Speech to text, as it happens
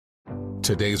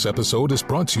Today's episode is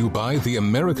brought to you by the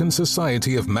American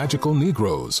Society of Magical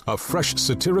Negroes, a fresh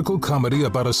satirical comedy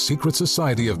about a secret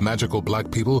society of magical black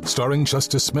people starring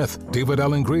Justice Smith, David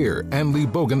Allen Greer, Ann Lee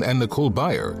Bogan, and Nicole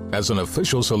Byer. As an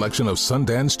official selection of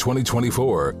Sundance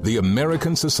 2024, the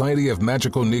American Society of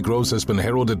Magical Negroes has been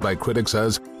heralded by critics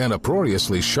as an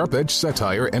uproariously sharp-edged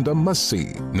satire and a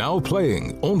must-see. Now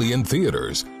playing only in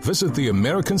theaters. Visit the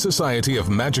American Society of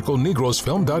Magical Negroes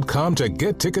Film.com to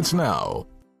get tickets now.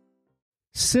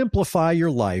 Simplify your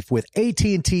life with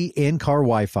AT&T in-car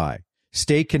Wi-Fi.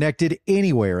 Stay connected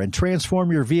anywhere and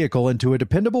transform your vehicle into a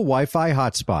dependable Wi-Fi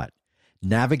hotspot.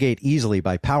 Navigate easily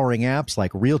by powering apps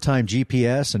like real-time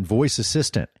GPS and voice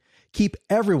assistant. Keep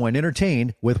everyone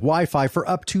entertained with Wi-Fi for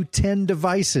up to 10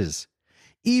 devices.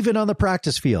 Even on the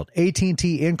practice field,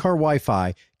 AT&T in-car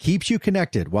Wi-Fi keeps you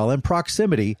connected while in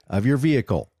proximity of your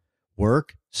vehicle.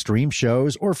 Work, stream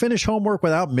shows, or finish homework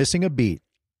without missing a beat.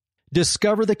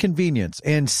 Discover the convenience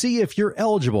and see if you're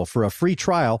eligible for a free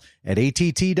trial at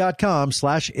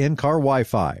att.com/in-car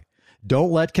Wi-Fi. Don't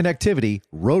let connectivity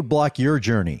roadblock your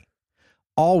journey.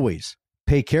 Always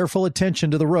pay careful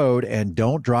attention to the road and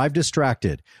don't drive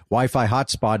distracted. Wi-Fi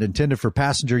hotspot intended for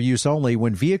passenger use only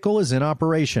when vehicle is in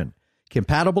operation.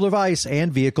 Compatible device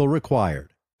and vehicle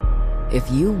required.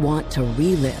 If you want to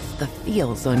relive the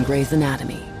feels on Grey's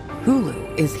Anatomy,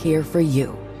 Hulu is here for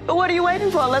you. What are you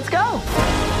waiting for? Let's go.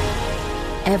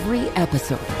 Every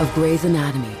episode of Grey's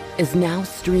Anatomy is now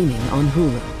streaming on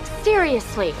Hulu.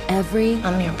 Seriously.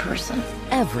 I'm your person.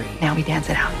 Now we dance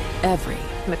it out.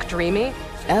 McDreamy.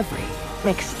 Every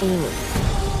McSteamy.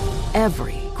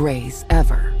 Grey's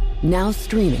ever. Now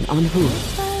streaming on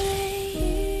Hulu.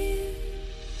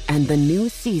 And the new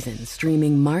season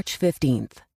streaming March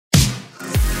 15th.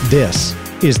 This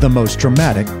is the most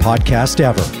dramatic podcast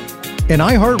ever. An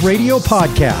iHeartRadio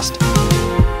podcast.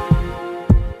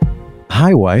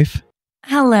 Hi, wife.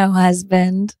 Hello,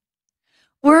 husband.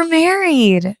 We're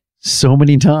married. So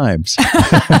many times.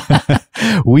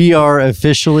 We are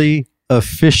officially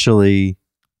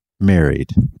married.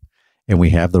 And we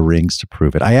have the rings to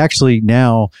prove it. I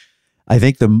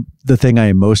think the thing I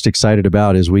am most excited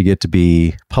about is we get to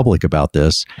be public about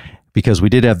this, because we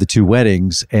did have the 2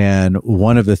 weddings. And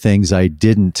one of the things I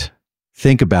didn't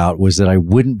think about was that I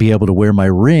wouldn't be able to wear my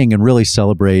ring and really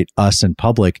celebrate us in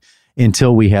public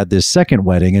until we had this second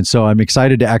wedding. And so I'm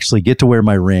excited to actually get to wear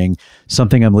my ring,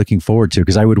 something I'm looking forward to,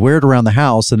 because I would wear it around the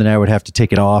house and then I would have to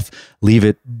take it off, leave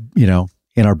it,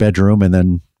 in our bedroom, and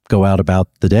then go out about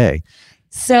the day.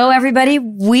 So everybody,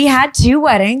 we had 2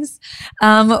 weddings.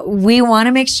 We want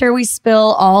to make sure we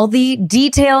spill all the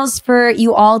details for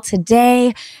you all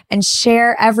today and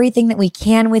share everything that we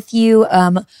can with you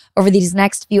over these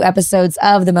next few episodes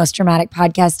of the most dramatic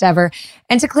podcast ever.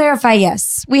 And to clarify,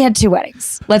 yes, we had 2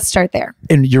 weddings. Let's start there.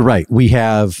 And you're right. We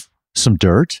have some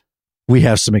dirt. We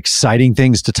have some exciting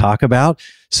things to talk about,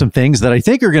 some things that I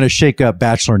think are going to shake up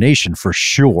Bachelor Nation for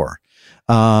sure.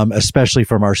 Especially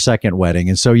from our second wedding.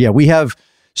 And so, yeah, we have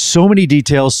so many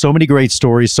details, so many great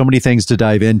stories, so many things to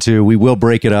dive into. We will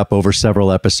break it up over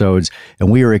several episodes, and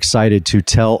we are excited to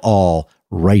tell all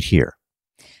right here.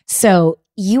 So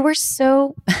you were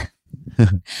so...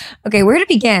 Okay, where to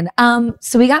begin?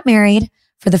 So we got married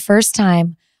for the first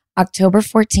time October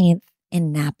 14th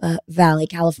in Napa Valley,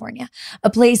 California, a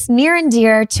place near and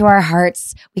dear to our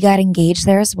hearts. We got engaged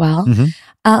there as well.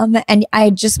 Mm-hmm. And I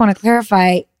just want to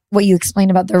clarify what you explained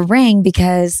about the ring,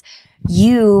 because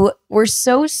you were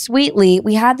so sweetly,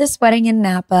 we had this wedding in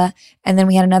Napa and then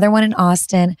we had another one in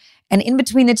Austin. And in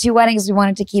between the 2 weddings, we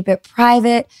wanted to keep it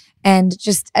private and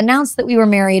just announce that we were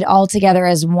married all together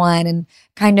as one and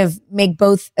kind of make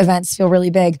both events feel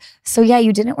really big. So yeah,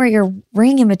 you didn't wear your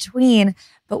ring in between.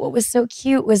 But what was so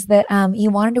cute was that he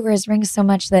wanted to wear his ring so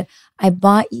much that I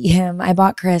bought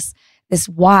Chris this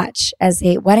watch as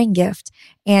a wedding gift.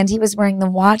 And he was wearing the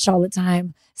watch all the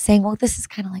time, saying, well, this is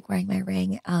kind of like wearing my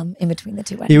ring in between the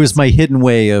 2 weddings. It was my hidden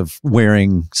way of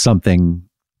wearing something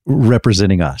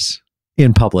representing us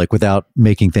in public without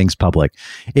making things public.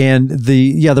 And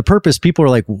the purpose, people are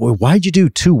like, why'd you do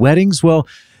 2 weddings? Well,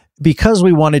 because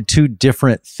we wanted 2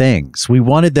 different things. We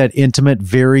wanted that intimate,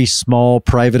 very small,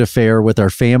 private affair with our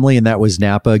family. And that was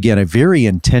Napa. Again, a very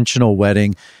intentional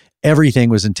wedding. Everything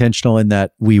was intentional in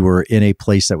that we were in a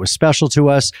place that was special to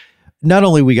us. Not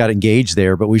only we got engaged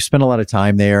there, but we've spent a lot of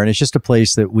time there. And it's just a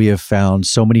place that we have found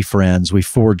so many friends. We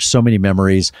forged so many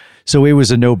memories. So it was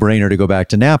a no-brainer to go back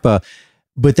to Napa.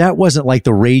 But that wasn't like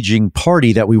the raging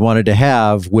party that we wanted to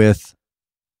have with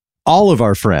all of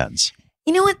our friends.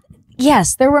 You know what?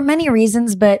 Yes, there were many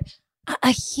reasons, but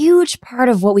a huge part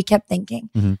of what we kept thinking.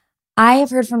 Mm-hmm. I have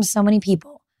heard from so many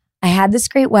people, I had this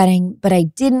great wedding, but I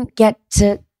didn't get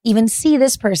to even see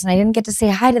this person. I didn't get to say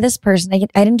hi to this person.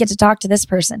 I didn't get to talk to this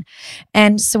person.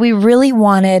 And so we really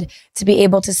wanted to be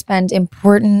able to spend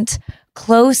important,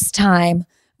 close time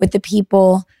with the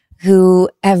people who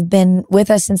have been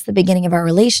with us since the beginning of our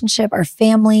relationship, our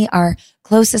family, our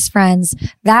closest friends.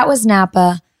 That was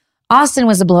Napa. Austin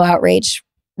was a blowout rage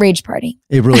party.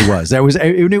 It really was. It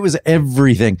was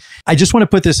everything. I just want to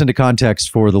put this into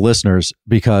context for the listeners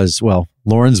because, well,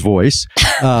 Lauren's voice.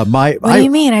 What do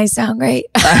you mean? I sound great.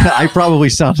 I probably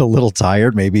sound a little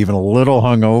tired, maybe even a little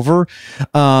hungover.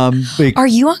 Are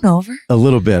you hungover? A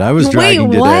little bit. I was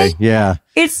dragging today. What? Yeah.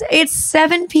 It's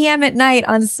 7 p.m. at night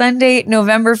on Sunday,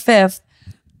 November 5th.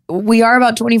 We are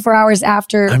about 24 hours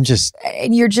after. And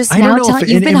you're just now telling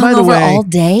you've been hungover all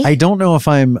day? I don't know if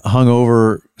I'm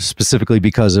hungover specifically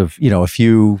because of, a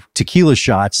few tequila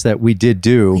shots that we did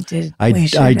do.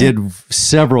 I did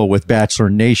several with Bachelor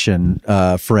Nation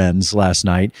friends last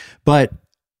night. But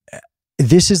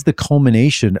this is the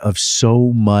culmination of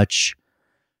so much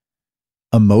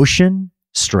emotion,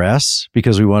 stress,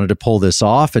 because we wanted to pull this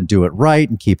off and do it right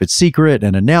and keep it secret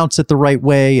and announce it the right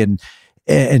way and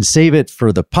save it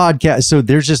for the podcast. So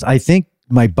I think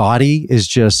my body is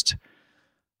just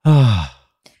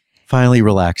finally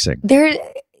relaxing.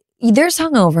 There's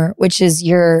hungover, which is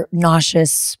you're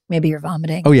nauseous, maybe you're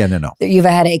vomiting. Oh yeah, no. You have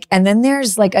a headache. And then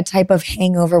there's like a type of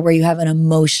hangover where you have an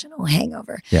emotional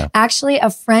hangover. Yeah. Actually, a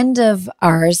friend of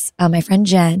ours, my friend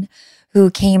Jen, who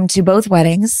came to both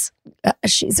weddings,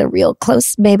 she's a real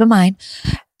close babe of mine.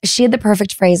 She had the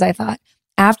perfect phrase, I thought.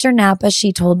 After Napa,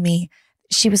 she told me,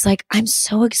 she was like, I'm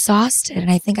so exhausted. And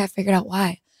I think I figured out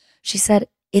why. She said,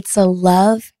 it's a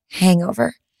love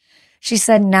hangover. She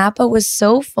said, Napa was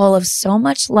so full of so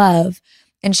much love.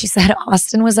 And she said,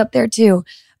 Austin was up there too.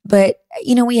 But,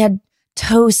 we had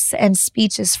toasts and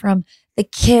speeches from the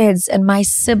kids and my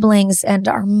siblings and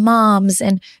our moms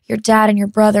and your dad and your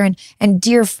brother and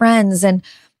dear friends. And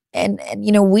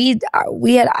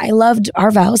I loved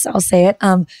our vows, I'll say it.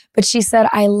 But she said,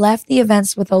 I left the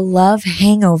events with a love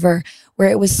hangover where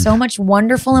it was so much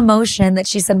wonderful emotion that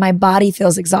she said, my body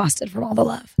feels exhausted from all the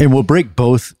love. And we'll break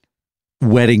both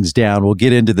weddings down. We'll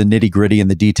get into the nitty gritty and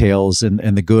the details and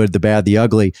the good, the bad, the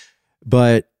ugly.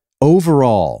 But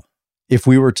overall, if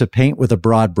we were to paint with a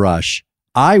broad brush,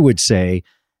 I would say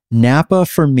Napa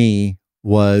for me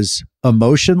was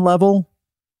emotion level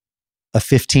a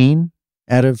 15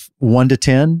 out of 1 to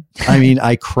 10. I mean,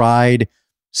 I cried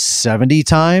 70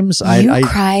 times. You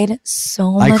cried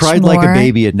so much more. I cried like a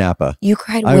baby at Napa. You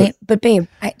cried way, but babe,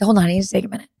 hold on, I need to take a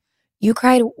minute. You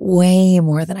cried way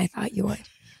more than I thought you would.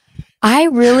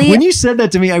 When you said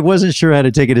that to me, I wasn't sure how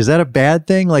to take it. Is that a bad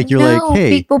thing? Like like,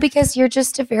 hey. Because you're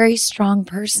just a very strong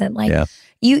person. Like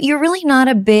you're really not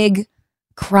a big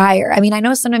crier. I mean, I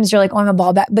know sometimes you're like, oh, I'm a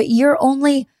ball back, but you're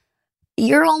only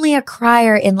a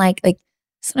crier in like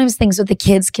sometimes things with the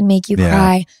kids can make you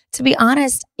cry. To be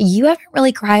honest, you haven't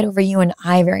really cried over you and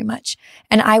I very much.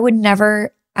 And I would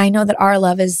never, I know that our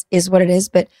love is what it is,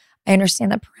 but I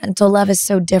understand that parental love is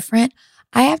so different.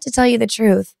 I have to tell you the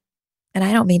truth. And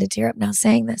I don't mean to tear up now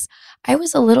saying this. I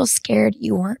was a little scared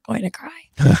you weren't going to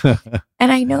cry.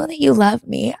 And I know that you love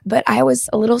me, but I was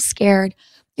a little scared.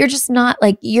 You're just not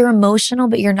you're emotional,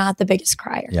 but you're not the biggest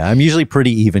crier. Yeah, I'm usually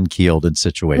pretty even keeled in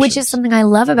situations. Which is something I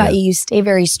love about you. You stay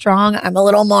very strong. I'm a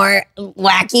little more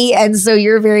wacky. And so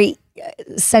you're very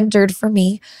centered for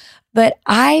me. But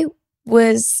I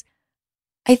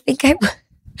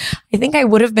think I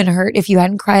would have been hurt if you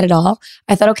hadn't cried at all.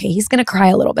 I thought, okay, he's going to cry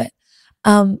a little bit.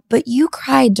 But you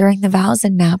cried during the vows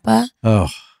in Napa. Oh,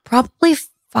 probably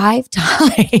 5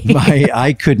 times.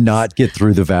 I could not get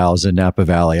through the vows in Napa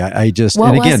Valley.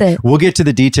 What was it? We'll get to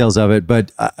the details of it.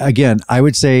 But again, I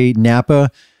would say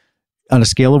Napa on a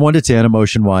scale of 1 to 10,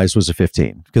 emotion wise, was a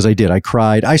 15 because I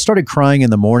cried. I started crying in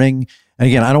the morning. And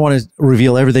again, I don't want to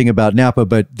reveal everything about Napa,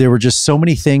 but there were just so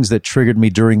many things that triggered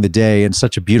me during the day in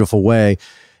such a beautiful way.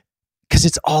 Because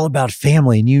it's all about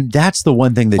family. And that's the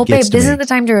one thing that gets to me. This is the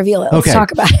time to reveal it. Let's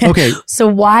talk about it. Okay. So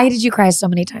why did you cry so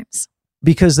many times?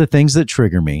 Because the things that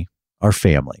trigger me are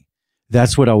family.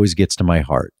 That's what always gets to my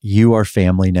heart. You are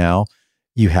family now.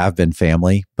 You have been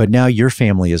family, but now your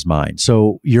family is mine.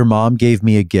 So your mom gave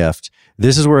me a gift.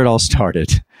 This is where it all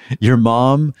started. Your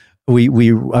mom, I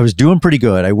was doing pretty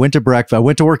good. I went to breakfast. I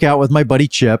went to work out with my buddy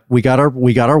Chip. We got our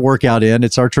workout in.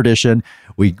 It's our tradition.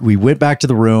 We went back to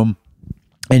the room.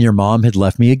 And your mom had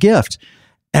left me a gift.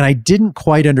 And I didn't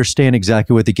quite understand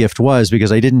exactly what the gift was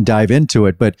because I didn't dive into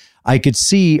it, but I could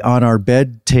see on our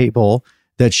bed table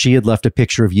that she had left a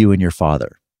picture of you and your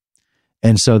father.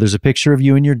 And so there's a picture of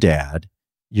you and your dad,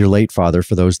 your late father,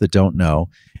 for those that don't know.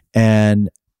 And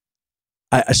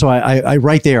I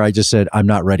right there, I just said, I'm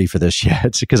not ready for this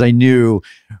yet, because I knew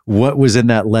what was in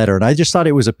that letter. And I just thought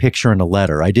it was a picture in a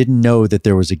letter. I didn't know that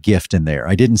there was a gift in there.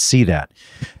 I didn't see that.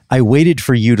 I waited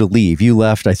for you to leave. You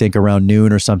left, I think, around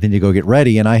noon or something to go get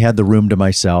ready, and I had the room to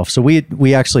myself. So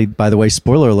we actually, by the way,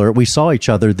 spoiler alert, we saw each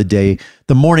other the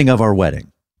morning of our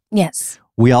wedding. Yes.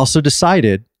 We also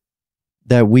decided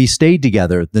that we stayed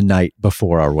together the night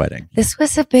before our wedding. This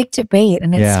was a big debate,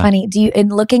 and it's funny. In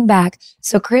looking back,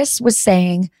 so Chris was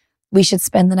saying we should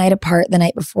spend the night apart the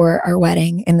night before our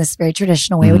wedding in this very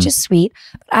traditional way, which is sweet.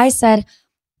 But I said,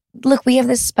 look, we have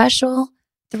this special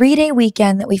 3-day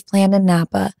weekend that we've planned in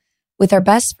Napa with our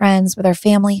best friends, with our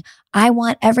family. I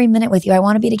want every minute with you. I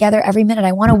want to be together every minute.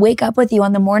 I want to wake up with you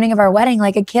on the morning of our wedding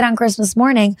like a kid on Christmas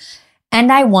morning. And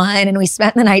I won, and we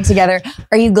spent the night together.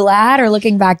 Are you glad, or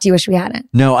looking back, do you wish we hadn't?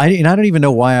 No, I don't even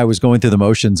know why I was going through the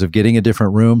motions of getting a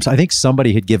different room. So I think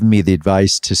somebody had given me the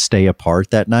advice to stay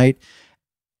apart that night.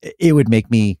 It would make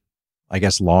me, I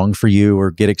guess, long for you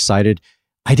or get excited.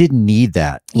 I didn't need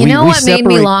that. You know what made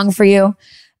me long for you?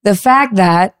 The fact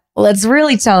that, let's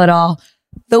really tell it all,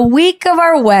 the week of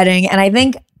our wedding, and I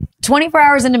think 24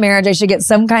 hours into marriage, I should get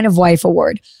some kind of wife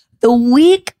award. The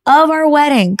week of our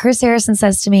wedding, Chris Harrison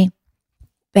says to me,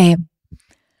 babe,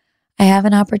 I have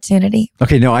an opportunity.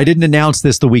 Okay, no, I didn't announce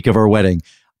this the week of our wedding.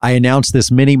 I announced this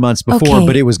many months before,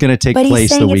 but it was going to take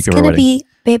place the week of our wedding.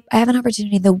 Babe, I have an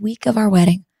opportunity the week of our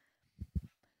wedding. A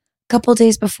couple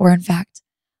days before, in fact.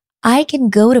 I can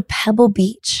go to Pebble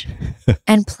Beach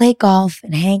and play golf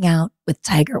and hang out with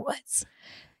Tiger Woods.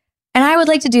 And I would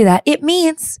like to do that. It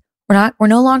means we're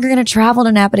no longer going to travel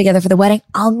to Napa together for the wedding.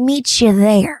 I'll meet you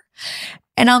there.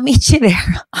 And I'll meet you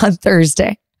there on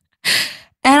Thursday.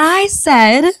 And I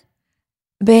said,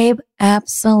 babe,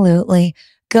 absolutely.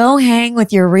 Go hang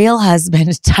with your real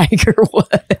husband, Tiger Woods.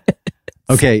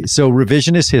 Okay, so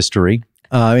revisionist history.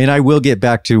 And I will get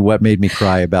back to what made me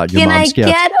cry about your mom's gift.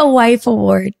 Can I get a wife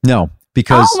award? No,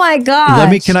 because oh my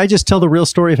God. Can I just tell the real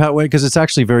story of how it went? Because it's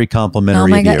actually very complimentary. Oh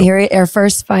my God, here our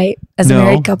first fight as a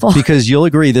married couple. Because you'll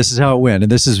agree this is how it went.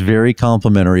 And this is very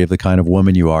complimentary of the kind of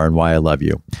woman you are and why I love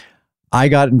you. I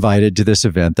got invited to this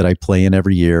event that I play in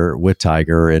every year with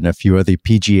Tiger and a few of the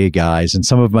PGA guys and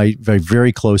some of my very,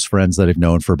 very close friends that I've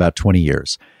known for about 20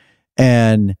 years.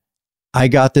 And I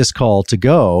got this call to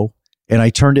go and I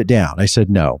turned it down. I said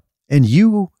no. And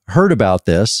you heard about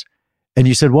this and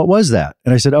you said, what was that?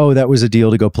 And I said, oh, that was a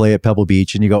deal to go play at Pebble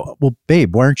Beach. And you go, well,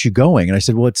 babe, why aren't you going? And I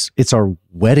said, well, it's our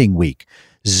wedding week.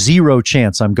 Zero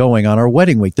chance I'm going on our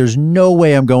wedding week. There's no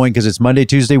way I'm going because it's Monday,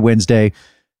 Tuesday, Wednesday.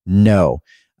 No.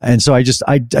 And so I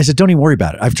said, don't even worry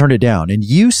about it. I've turned it down. And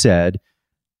you said,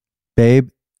 babe,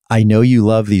 I know you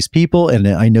love these people and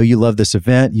I know you love this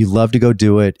event. You love to go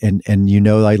do it. And you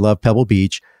know, I love Pebble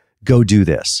Beach. Go do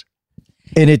this.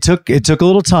 And it took a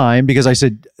little time because I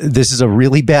said, this is a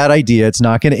really bad idea. It's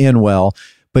not going to end well.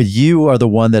 But you are the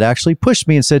one that actually pushed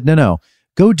me and said, no,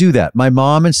 go do that. My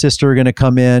mom and sister are going to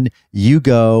come in. You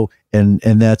go. And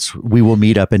we will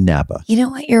meet up in Napa. You know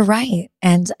what? You're right.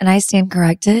 And I stand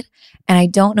corrected. And I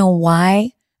don't know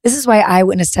why. This is why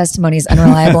eyewitness testimony is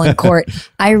unreliable in court.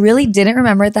 I really didn't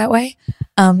remember it that way.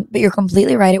 But you're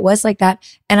completely right. It was like that.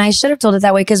 And I should have told it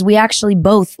that way because we actually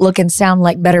both look and sound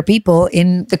like better people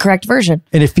in the correct version.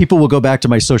 And if people will go back to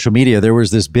my social media, there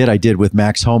was this bit I did with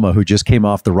Max Homa, who just came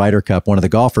off the Ryder Cup, one of the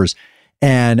golfers.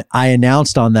 And I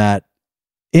announced on that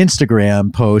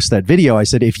Instagram post, that video, I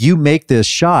said, if you make this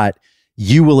shot,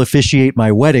 you will officiate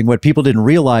my wedding. What people didn't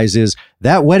realize is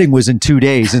that wedding was in 2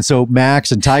 days. And so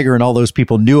Max and Tiger and all those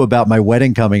people knew about my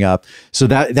wedding coming up. So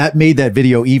that made that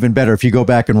video even better. If you go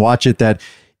back and watch it, that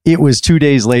it was 2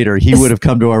 days later, he would have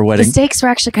come to our wedding. The stakes were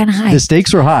actually kind of high. The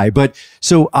stakes were high. But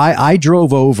so I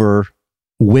drove over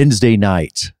Wednesday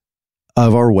night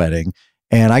of our wedding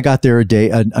and I got there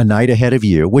a night ahead of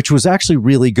you, which was actually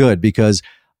really good because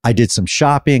I did some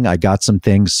shopping. I got some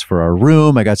things for our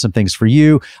room. I got some things for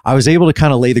you. I was able to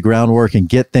kind of lay the groundwork and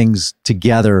get things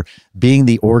together. Being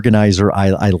the organizer,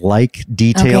 I like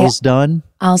details done.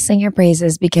 I'll sing your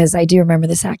praises because I do remember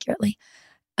this accurately.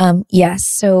 Yes.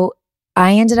 So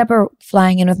I ended up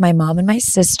flying in with my mom and my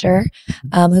sister,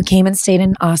 who came and stayed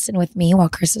in Austin with me while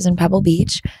Chris was in Pebble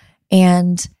Beach.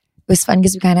 And it was fun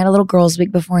because we kind of had a little girls'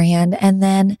 week beforehand. And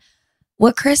then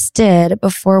what Chris did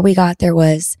before we got there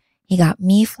was he got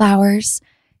me flowers.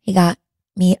 He got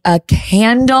me a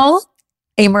candle,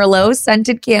 a Merlot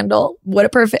scented candle. What a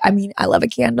perfect, I love a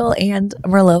candle and a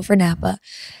Merlot for Napa.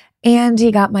 And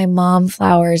he got my mom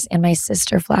flowers and my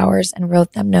sister flowers and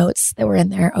wrote them notes that were in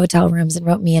their hotel rooms and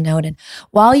wrote me a note. And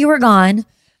while you were gone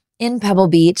in Pebble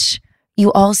Beach, he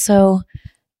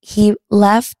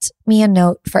left me a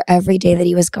note for every day that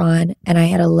he was gone. And I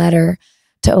had a letter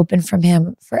to open from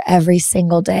him for every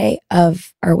single day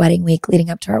of our wedding week leading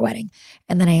up to our wedding.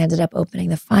 And then I ended up opening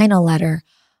the final letter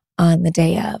on the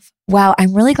day of. Wow,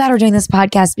 I'm really glad we're doing this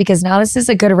podcast because now this is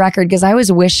a good record because I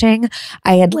was wishing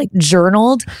I had like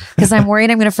journaled because I'm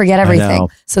worried I'm going to forget everything.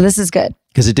 So this is good.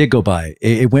 Because it did go by.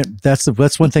 It went, that's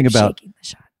one thing about,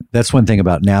 that's one thing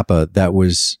about Napa that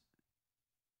was,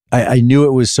 I knew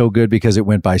it was so good because it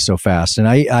went by so fast. And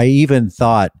I even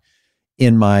thought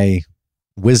in my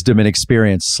wisdom and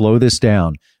experience, slow this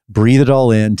down, breathe it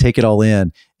all in, take it all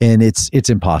in. And it's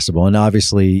impossible. And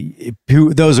obviously,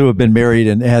 those who have been married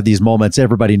and had these moments,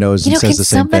 everybody knows and says the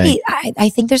same thing. I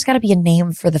think there's got to be a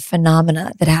name for the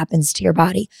phenomena that happens to your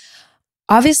body.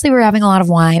 Obviously, we're having a lot of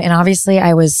wine. And obviously,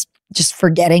 I was just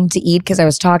forgetting to eat because I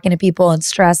was talking to people and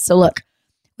stressed. So look,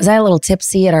 was I a little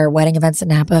tipsy at our wedding events in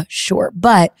Napa? Sure.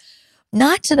 But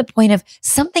not to the point of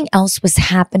something else was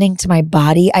happening to my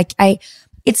body.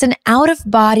 It's an out of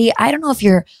body. I don't know if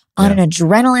you're on an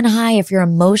adrenaline high, if your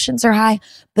emotions are high,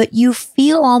 but you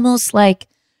feel almost like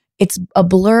it's a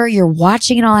blur. You're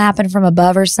watching it all happen from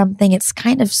above or something. It's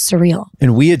kind of surreal.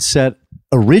 And we had set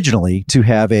originally to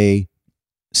have a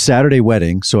Saturday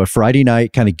wedding. So a Friday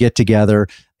night kind of get together,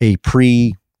 a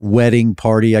pre-wedding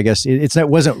party. I guess it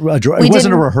wasn't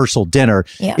a rehearsal dinner.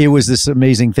 Yeah. It was this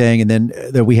amazing thing. And then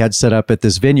that we had set up at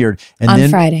this vineyard. And on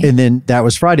Friday. And then that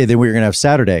was Friday. Then we were going to have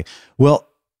Saturday. Well,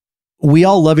 we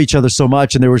all love each other so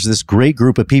much. And there was this great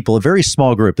group of people, a very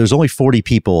small group. There's only 40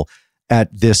 people at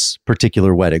this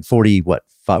particular wedding. 40, what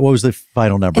was the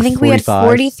final number? I think 45? We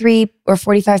had 43 or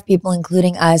 45 people,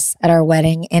 including us, at our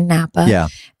wedding in Napa. Yeah.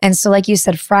 And so like you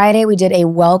said, Friday, we did a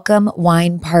welcome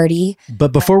wine party.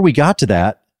 But before we got to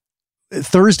that,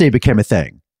 Thursday became a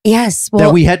thing. Yes. Well,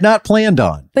 that we had not planned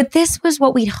on. But this was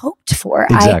what we'd hoped for.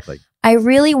 Exactly. I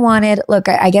really wanted, look,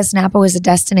 I guess Napa was a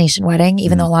destination wedding,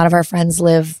 even though a lot of our friends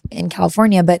live in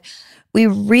California, but we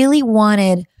really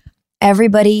wanted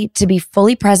everybody to be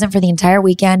fully present for the entire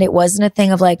weekend. It wasn't a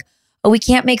thing of like, oh, we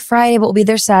can't make Friday, but we'll be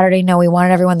there Saturday. No, we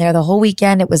wanted everyone there the whole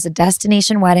weekend. It was a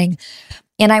destination wedding.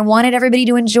 And I wanted everybody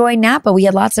to enjoy Napa. We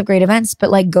had lots of great events,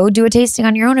 but like go do a tasting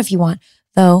on your own if you want.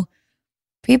 Though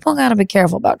people got to be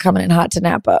careful about coming in hot to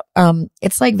Napa.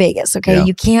 It's like Vegas, okay? Yeah.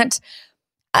 You can't,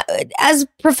 as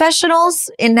professionals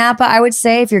in Napa, I would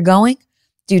say if you're going,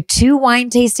 do 2 wine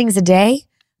tastings a day,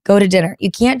 go to dinner.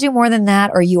 You can't do more than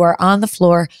that or you are on the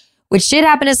floor, which did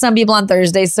happen to some people on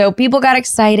Thursday. So people got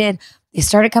excited. They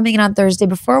started coming in on Thursday.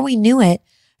 Before we knew it,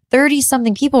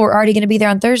 30-something people were already going to be there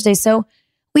on Thursday. So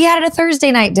we had a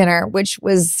Thursday night dinner, which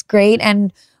was great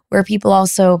and where people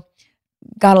also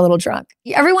got a little drunk.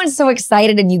 Everyone's so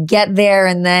excited and you get there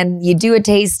and then you do a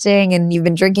tasting and you've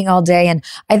been drinking all day. And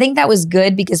I think that was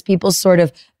good because people sort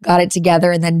of got it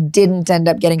together and then didn't end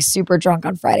up getting super drunk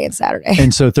on Friday and Saturday.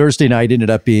 And so Thursday night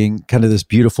ended up being kind of this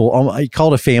beautiful, I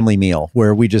call it a family meal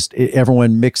where we just,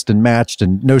 everyone mixed and matched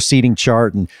and no seating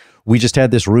chart. And we just had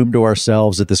this room to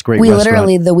ourselves at this great restaurant. We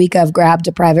literally, the week of, grabbed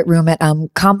a private room at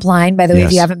Compline. By the way,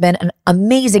 if you haven't been, an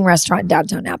amazing restaurant in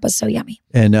downtown Napa. So yummy.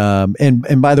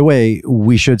 And by the way,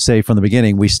 we should say from the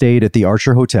beginning, we stayed at the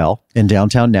Archer Hotel in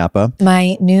downtown Napa.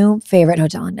 My new favorite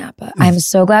hotel in Napa. I'm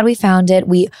so glad we found it.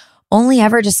 We only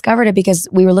ever discovered it because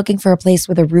we were looking for a place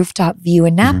with a rooftop view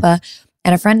in Napa.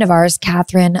 And a friend of ours,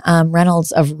 Catherine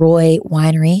Reynolds of Roy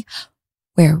Winery,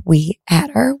 where we had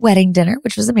our wedding dinner,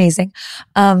 which was amazing.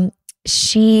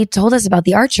 She told us about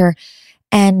the Archer.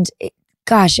 And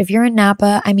gosh, if you're in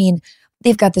Napa, I mean,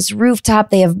 they've got this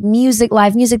rooftop. They have music,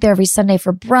 live music there every Sunday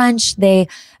for brunch.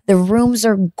 The rooms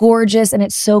are gorgeous and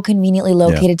it's so conveniently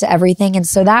located to everything. And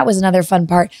so that was another fun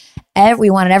part. We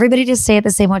wanted everybody to stay at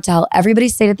the same hotel. Everybody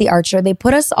stayed at the Archer. They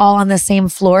put us all on the same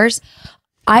floors.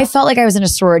 I felt like I was in a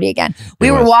sorority again.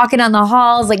 We were walking down the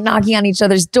halls, like knocking on each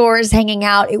other's doors, hanging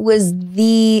out. It was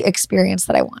the experience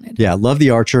that I wanted. Yeah, I love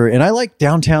the Archer. And I like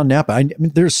downtown Napa. I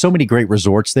mean, there's so many great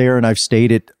resorts there. And I've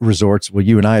stayed at resorts. Well,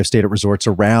 you and I have stayed at resorts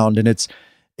around. And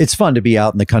it's fun to be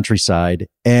out in the countryside.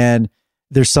 And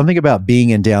there's something about being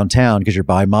in downtown because you're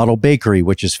by Model Bakery,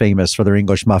 which is famous for their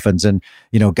English muffins, and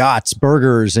Gott's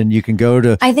Burgers, and you can go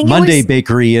to Monday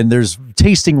Bakery, and there's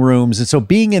tasting rooms. And so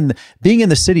being in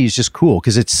the city is just cool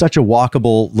because it's such a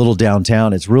walkable little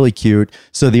downtown. It's really cute.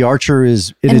 So the Archer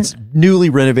it's newly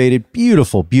renovated,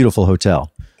 beautiful, beautiful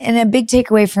hotel. And a big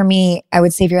takeaway for me, I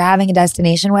would say, if you're having a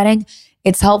destination wedding,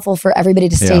 it's helpful for everybody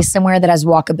to stay somewhere that has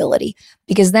walkability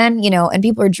because then, and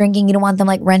people are drinking, you don't want them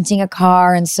like renting a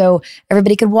car. And so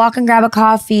everybody could walk and grab a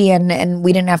coffee and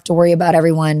we didn't have to worry about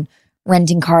everyone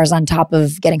renting cars on top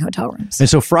of getting hotel rooms. And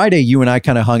so Friday, you and I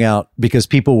kind of hung out because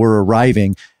people were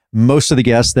arriving. Most of the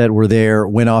guests that were there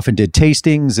went off and did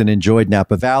tastings and enjoyed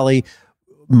Napa Valley.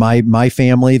 my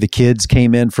family, the kids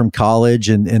came in from college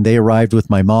and they arrived with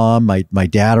my mom. My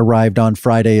dad arrived on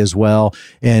Friday as well.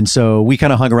 And so we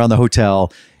kind of hung around the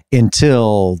hotel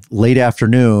until late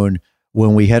afternoon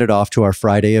when we headed off to our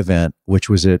Friday event, which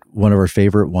was at one of our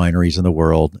favorite wineries in the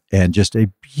world and just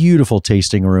a beautiful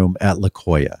tasting room at La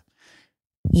Jolla.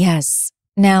 Yes.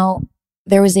 Now,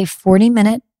 there was a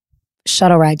 40-minute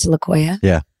shuttle ride to La Jolla.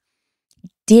 Yeah.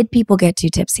 Did people get too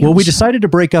tipsy? Well, we decided to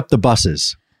break up the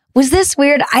buses. Was this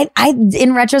weird? I,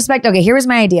 in retrospect, okay, here was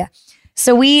my idea.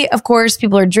 So we, of course,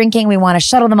 people are drinking. We want to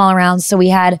shuttle them all around. So we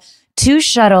had 2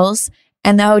 shuttles,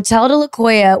 and the hotel to La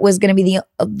Jolla was going to be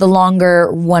the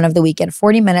longer one of the weekend,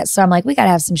 40 minutes. So I'm like, we got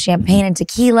to have some champagne and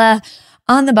tequila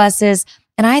on the buses.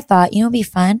 And I thought, it'd be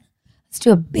fun. Let's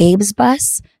do a babes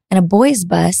bus and a boys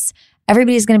bus.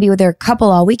 Everybody's going to be with their couple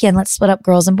all weekend. Let's split up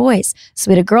girls and boys. So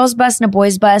we had a girls bus and a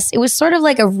boys bus. It was sort of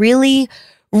like a really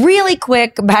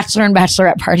quick bachelor and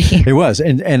bachelorette party. It was.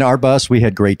 And our bus, we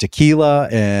had great tequila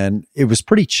and it was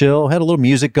pretty chill, had a little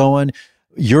music going.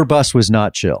 Your bus was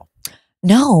not chill.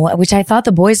 No, which I thought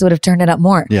the boys would have turned it up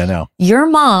more. Yeah, no. Your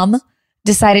mom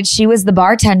decided she was the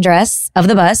bartendress of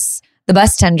the bus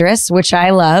tendress, which I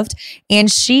loved.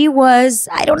 And she was,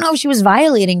 I don't know if she was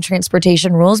violating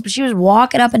transportation rules, but she was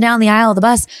walking up and down the aisle of the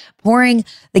bus, pouring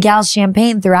the gals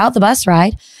champagne throughout the bus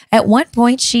ride. At one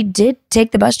point, she did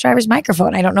take the bus driver's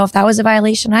microphone. I don't know if that was a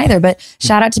violation either, but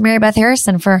shout out to Mary Beth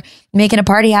Harrison for making a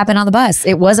party happen on the bus.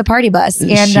 It was a party bus.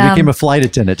 And she became a flight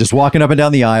attendant, just walking up and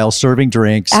down the aisle, serving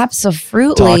drinks.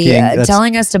 Absolutely.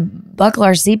 Telling us to buckle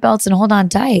our seatbelts and hold on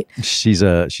tight. She's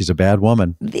a bad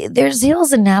woman. There's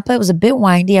hills in Napa. It was a bit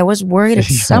windy. I was worried at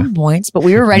some points, but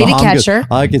we were ready to catch her.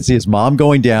 I could see his mom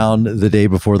going down the day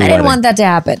before the wedding. I didn't want that to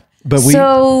happen.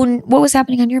 So what was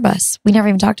happening on your bus? We never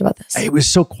even talked about this. It was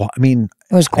so quiet. I mean,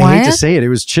 it was quiet. I hate to say it. It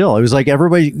was chill. It was like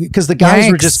everybody, because the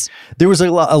guys were just, there was a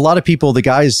lot of people, the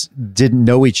guys didn't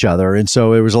know each other. And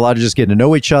so it was a lot of just getting to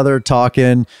know each other,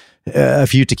 talking, a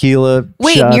few tequila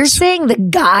shots. You're saying the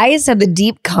guys had the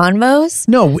deep convos?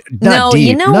 No, not deep.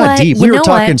 You know not what? deep. We were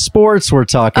talking sports. We're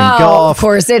talking golf. Of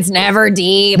course, it's never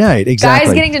deep. Right, exactly.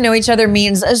 Guys getting to know each other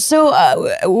means,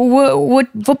 what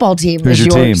football team Who's is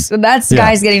your yours? team? That's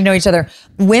guys getting to know each other.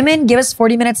 Women, give us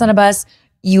 40 minutes on a bus.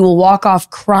 You will walk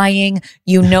off crying.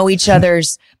 You know each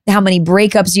other's, how many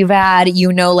breakups you've had.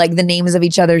 Like the names of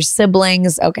each other's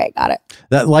siblings. Okay, got it.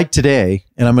 That, like today,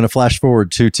 and I'm going to flash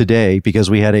forward to today because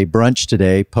we had a brunch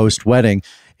today post-wedding,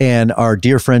 and our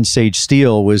dear friend Sage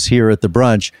Steele was here at the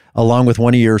brunch along with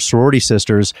one of your sorority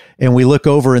sisters, and we look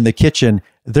over in the kitchen.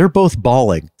 They're both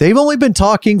bawling. They've only been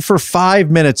talking for 5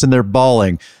 minutes and they're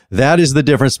bawling. That is the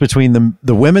difference between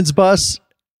the women's bus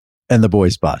and the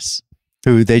boys' bus,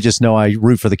 who they just know I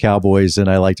root for the Cowboys and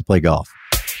I like to play golf.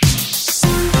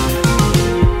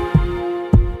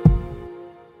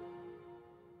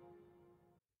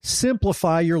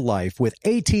 Simplify your life with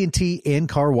AT&T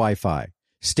in-car Wi-Fi.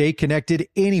 Stay connected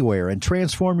anywhere and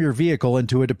transform your vehicle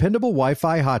into a dependable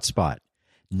Wi-Fi hotspot.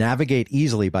 Navigate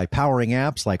easily by powering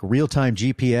apps like real-time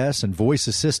GPS and voice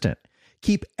assistant.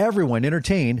 Keep everyone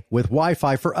entertained with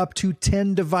Wi-Fi for up to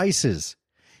 10 devices.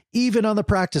 Even on the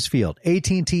practice field,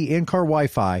 AT&T in-car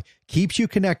Wi-Fi keeps you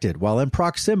connected while in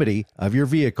proximity of your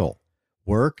vehicle.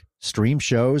 Work, stream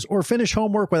shows, or finish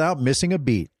homework without missing a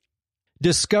beat.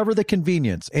 Discover the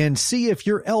convenience and see if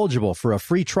you're eligible for a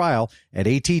free trial at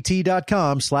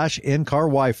att.com/in-car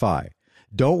Wi-Fi.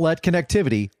 Don't let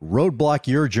connectivity roadblock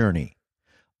your journey.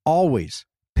 Always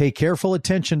pay careful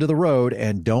attention to the road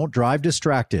and don't drive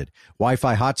distracted.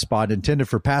 Wi-Fi hotspot intended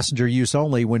for passenger use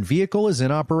only when vehicle is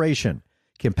in operation.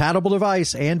 Compatible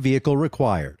device and vehicle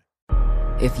required.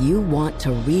 If you want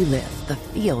to relive the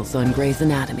feels on Grey's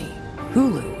Anatomy,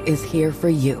 Hulu is here for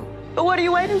you. But what are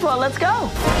you waiting for? Let's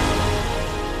go.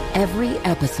 Every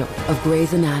episode of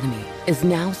Grey's Anatomy is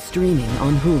now streaming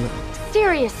on Hulu.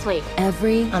 Seriously.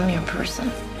 I'm your person.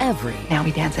 Now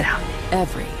we dance it out.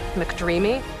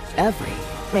 McDreamy.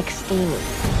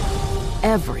 McSteamy.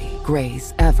 Every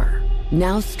Grey's ever.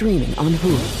 Now streaming on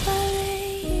Hulu.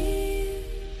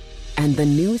 And the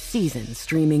new season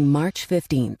streaming March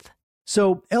 15th.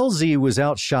 So LZ was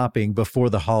out shopping before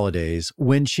the holidays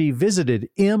when she visited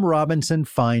M. Robinson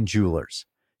Fine Jewelers.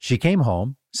 She came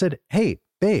home, said, "Hey,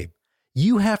 babe,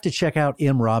 you have to check out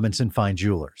M. Robinson Fine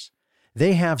Jewelers.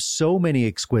 They have so many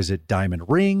exquisite diamond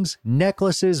rings,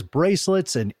 necklaces,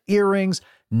 bracelets, and earrings,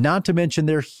 not to mention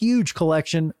their huge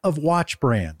collection of watch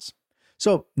brands."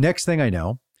 So next thing I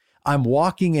know, I'm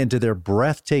walking into their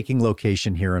breathtaking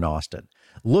location here in Austin,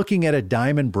 looking at a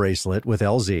diamond bracelet with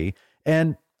LZ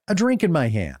and a drink in my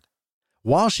hand.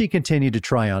 While she continued to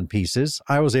try on pieces,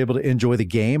 I was able to enjoy the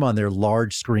game on their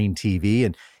large screen TV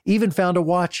and even found a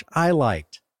watch I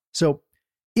liked. So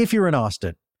if you're in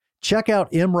Austin, check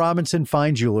out M. Robinson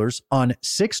Fine Jewelers on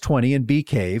 620 in Bee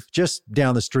Cave, just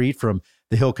down the street from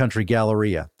the Hill Country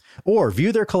Galleria. Or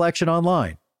view their collection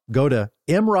online. Go to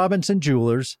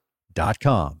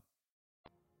mrobinsonjewelers.com.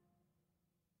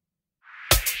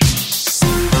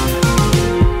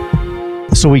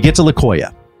 So we get to La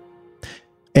Jolla,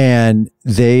 and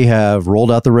they have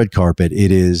rolled out the red carpet.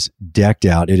 It is decked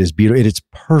out. It is beautiful. It is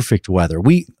perfect weather.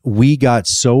 We got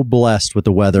so blessed with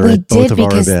the weather at both of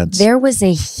our events. There was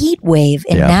a heat wave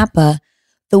in Napa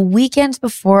the weekend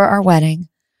before our wedding.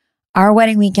 Our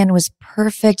wedding weekend was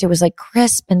perfect. It was like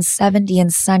crisp and 70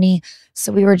 and sunny.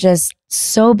 So we were just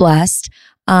so blessed.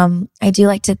 I do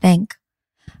like to think,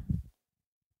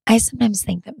 I sometimes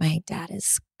think that my dad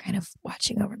is kind of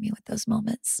watching over me with those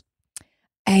moments.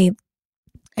 I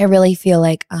really feel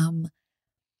like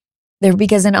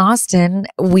because in Austin,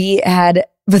 we had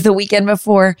the weekend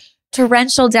before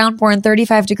torrential downpour and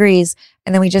 35 degrees.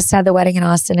 And then we just had the wedding in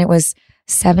Austin. It was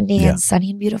 70 and sunny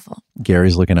and beautiful.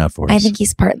 Gary's looking out for us. I think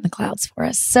he's parting the clouds for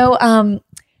us. So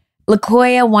La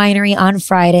Jolla Winery on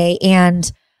Friday.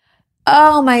 And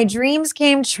oh, my dreams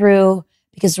came true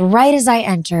because right as I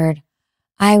entered,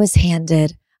 I was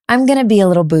handed, I'm going to be a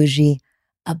little bougie,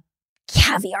 a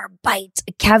caviar bite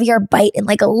in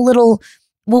like a little,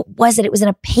 what was it? It was in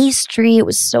a pastry. It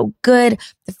was so good.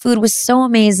 The food was so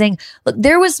amazing. Look,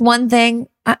 there was one thing,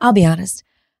 I'll be honest.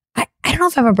 I don't know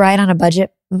if I'm a bride on a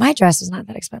budget. My dress was not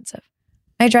that expensive.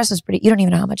 My dress was pretty, you don't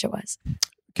even know how much it was.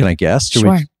 Can I guess?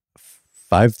 Sure.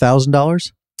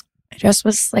 $5,000? My dress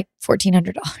was like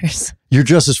 $1,400. Your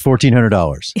dress is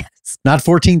 $1,400. Yes. Not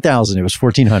 $14,000. It was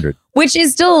 $1,400. Which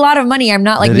is still a lot of money. I'm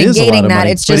not like It is a lot negating of that.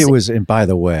 money, It's but just, it was, and by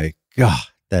the way, God,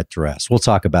 that dress. We'll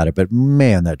talk about it, but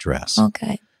man, that dress.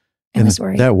 okay. I And was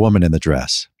worried. that woman in the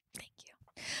dress.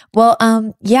 Well,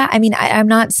 yeah, I mean, I'm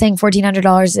not saying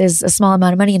 $1,400 is a small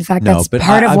amount of money. In fact, No, that's but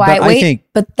part of why, I think,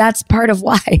 but that's part of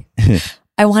why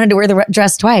I wanted to wear the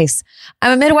dress twice.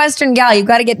 I'm a Midwestern gal. You've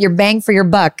got to get your bang for your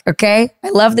buck. Okay.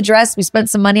 I love the dress. We spent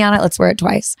some money on it. Let's wear it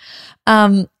twice.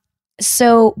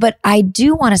 But I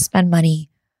do want to spend money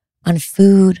on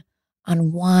food,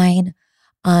 on wine,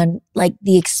 on like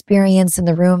the experience in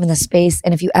the room and the space.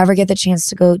 And if you ever get the chance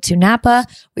to go to Napa,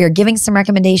 we are giving some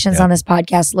recommendations on this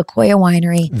podcast. La Jolla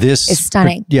Winery is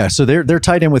stunning. Yeah, so they're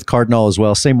tied in with Cardinal as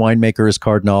well. Same winemaker as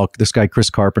Cardinal. This guy Chris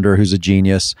Carpenter, who's a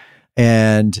genius,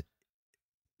 and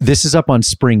this is up on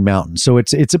Spring Mountain. So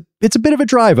it's a bit of a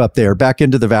drive up there, back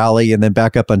into the valley, and then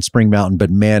back up on Spring Mountain.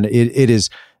 But man, it is.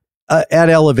 At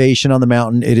elevation on the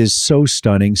mountain, it is so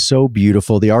stunning, so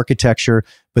beautiful. The architecture,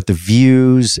 but the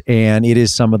views, and it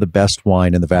is some of the best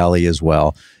wine in the valley as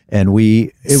well. And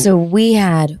we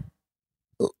had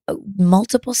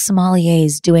multiple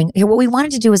sommeliers doing here. What we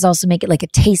wanted to do was also make it like a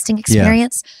tasting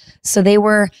experience. So they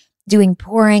were doing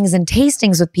pourings and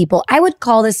tastings with people. I would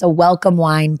call this a welcome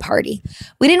wine party.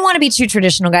 We didn't want to be too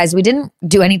traditional, guys. We didn't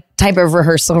do any type of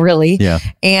rehearsal really. Yeah.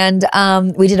 And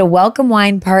we did a welcome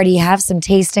wine party, have some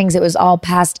tastings. It was all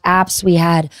past apps. We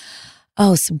had,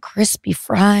 some crispy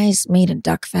fries made in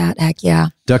duck fat. Heck yeah.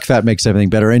 Duck fat makes everything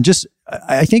better. And just,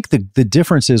 I think the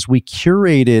difference is we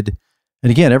curated, and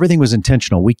again, everything was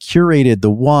intentional. We curated the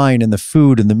wine and the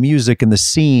food and the music and the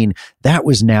scene. That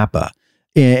was Napa.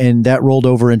 And that rolled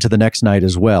over into the next night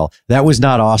as well. That was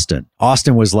not Austin.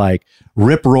 Austin was like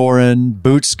rip roaring,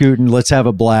 boot scooting, let's have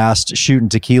a blast, shooting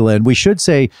tequila. And we should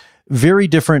say very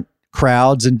different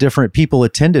crowds and different people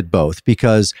attended both,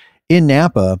 because in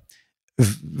Napa,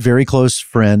 very close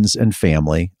friends and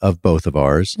family of both of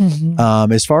ours.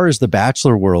 Mm-hmm. As far as the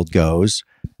bachelor world goes,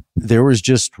 there was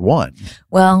just one.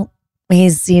 Well,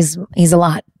 he's a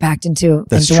lot packed into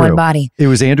one body. It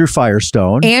was Andrew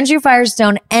Firestone. Andrew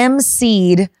Firestone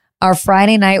emceed our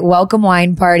Friday night welcome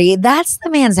wine party. That's the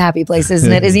man's happy place,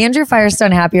 isn't it? Is Andrew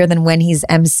Firestone happier than when he's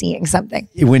emceeing something?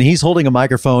 When he's holding a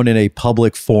microphone in a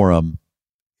public forum,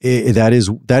 that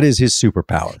is his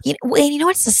superpower. You know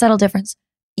what's the subtle difference?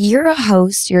 You're a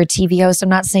host, you're a TV host. I'm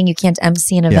not saying you can't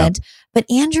MC an event, but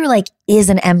Andrew is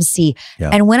an MC.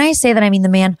 Yeah. And when I say that, I mean the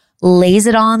man lays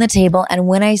it all on the table. And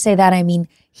when I say that, I mean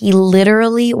he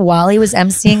literally, while he was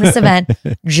emceeing this event,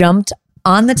 jumped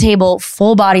on the table,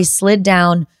 full body, slid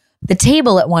down the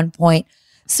table at one point.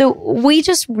 So we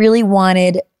just really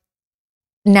wanted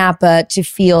Napa to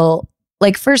feel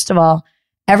like, first of all,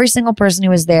 every single person who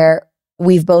was there,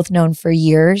 we've both known for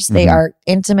years. They are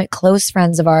intimate, close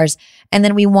friends of ours. And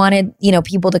then we wanted,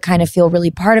 people to kind of feel really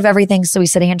part of everything. So we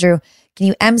said, Andrew, can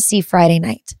you MC Friday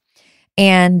night?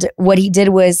 And what he did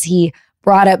was he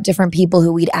brought up different people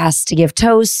who we'd asked to give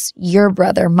toasts. Your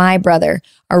brother, my brother,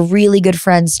 our really good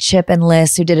friends, Chip and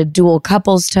Liz, who did a dual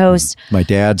couples toast. My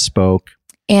dad spoke.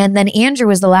 And then Andrew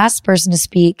was the last person to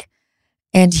speak,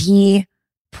 and he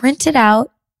printed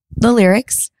out the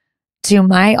lyrics to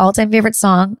my all-time favorite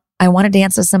song, I Want to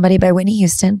Dance with Somebody by Whitney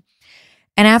Houston.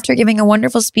 And after giving a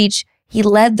wonderful speech, he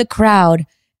led the crowd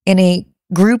in a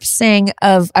group sing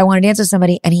of I Want to Dance with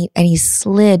Somebody, and he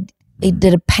slid. He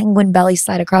did a penguin belly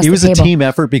slide across the table. It was a team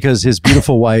effort because his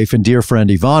beautiful wife and dear friend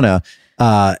Ivana,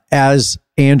 as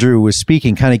Andrew was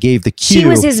speaking, kind of gave the cue. She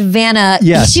was his Vanna.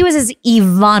 Yes. She was his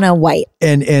Ivana White.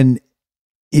 And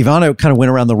Ivana kind of went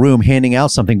around the room handing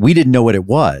out something. We didn't know what it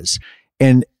was.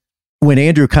 And when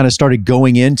Andrew kind of started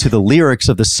going into the lyrics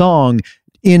of the song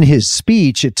in his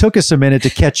speech, it took us a minute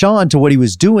to catch on to what he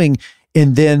was doing.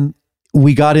 And then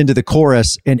we got into the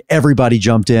chorus and everybody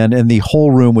jumped in and the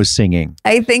whole room was singing.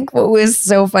 I think what was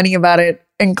so funny about it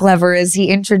and clever is he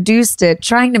introduced it,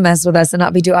 trying to mess with us and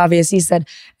not be too obvious. He said,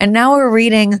 and now we're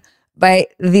reading by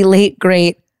the late,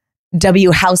 great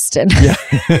W. Houston. Yeah.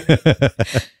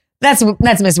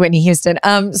 That's Miss Whitney Houston.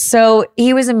 So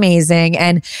he was amazing.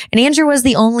 And Andrew was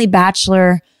the only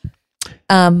Bachelor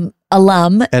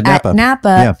alum at Napa.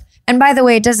 Yeah. And by the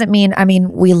way, it doesn't mean,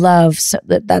 we love, so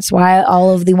that's why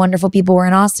all of the wonderful people were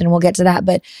in Austin. We'll get to that.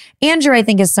 But Andrew, I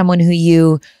think, is someone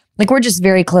who we're just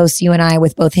very close, you and I,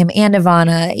 with both him and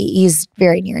Ivana. He's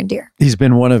very near and dear. He's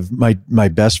been one of my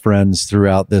best friends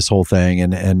throughout this whole thing.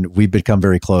 And we've become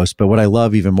very close. But what I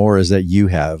love even more is that you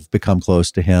have become close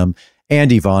to him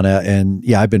and Ivana. And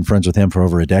yeah, I've been friends with him for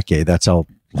over a decade. That's how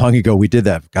long ago we did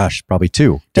that. Gosh, probably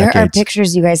 2 decades. There are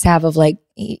pictures you guys have of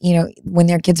when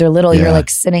their kids are little, you're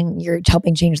you're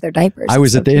helping change their diapers. I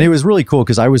was and it was really cool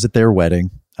because I was at their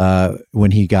wedding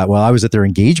when I was at their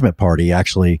engagement party,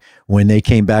 actually, when they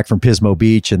came back from Pismo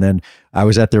Beach. And then I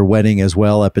was at their wedding as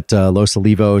well up at Los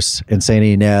Olivos in Santa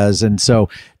Ynez. And so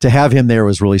to have him there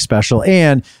was really special.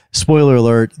 And spoiler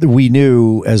alert, we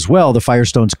knew as well the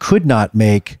Firestones could not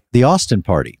make the Austin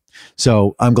party.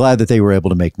 So I'm glad that they were able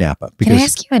to make Napa. Can I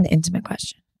ask you an intimate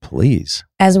question? Please.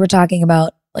 As we're talking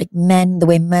about men,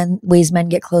 the ways men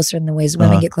get closer and the ways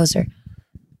women get closer.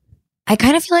 I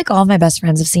kind of feel like all of my best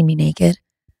friends have seen me naked.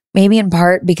 Maybe in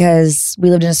part because we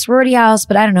lived in a sorority house,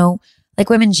 but I don't know,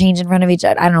 women change in front of each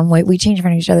other. I don't know, we change in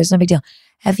front of each other. It's no big deal.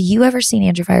 Have you ever seen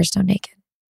Andrew Firestone naked?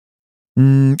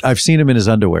 I've seen him in his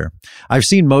underwear. I've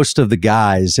seen most of the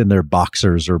guys in their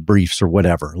boxers or briefs or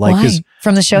whatever. Why?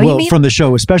 From the show, you mean? From the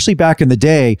show, especially back in the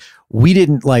day, we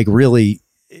didn't really,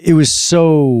 it was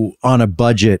so on a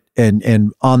budget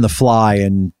and on the fly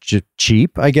and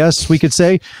cheap, I guess we could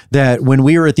say, that when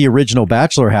we were at the original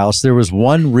Bachelor house, there was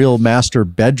one real master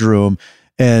bedroom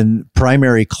and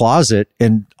primary closet,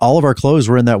 and all of our clothes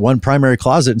were in that one primary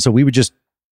closet. And so we would just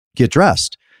get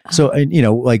dressed. So, and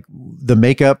the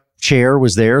makeup chair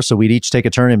was there, so we'd each take a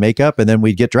turn in makeup and then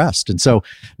we'd get dressed. And so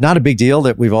not a big deal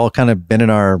that we've all kind of been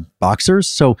in our boxers.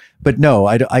 So, but no,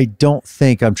 I don't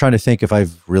think, I'm trying to think if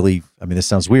I've really, this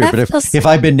sounds weird, but if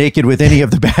I've been naked with any of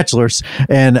the Bachelors,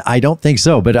 and I don't think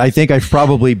so, but I think I've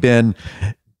probably been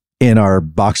in our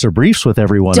boxer briefs with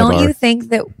everyone. Don't you think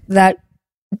that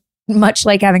much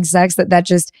like having sex, that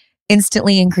just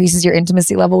instantly increases your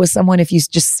intimacy level with someone if you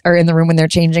just are in the room when they're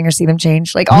changing or see them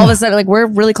change? All of a sudden, we're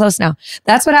really close now.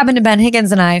 That's what happened to Ben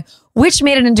Higgins and I, which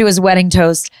made it into his wedding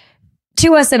toast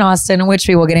to us in Austin, which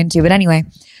we will get into. But anyway,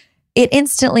 it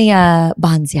instantly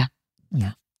bonds you.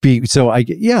 Yeah.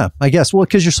 I guess. Well,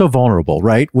 because you're so vulnerable,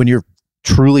 right? When you're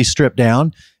truly stripped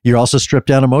down, you're also stripped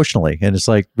down emotionally. And it's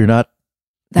you're not.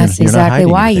 That's exactly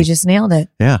why anything. You just nailed it.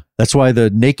 Yeah. That's why the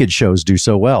naked shows do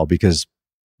so well, because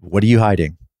what are you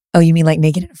hiding? Oh, you mean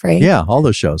Naked and Afraid? Yeah, all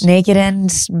those shows. Naked and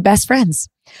Best Friends.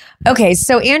 Okay,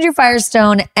 so Andrew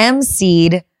Firestone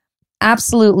emceed,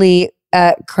 absolutely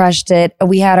crushed it.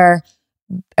 We had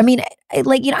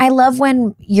I love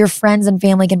when your friends and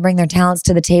family can bring their talents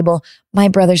to the table. My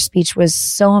brother's speech was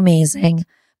so amazing.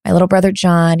 My little brother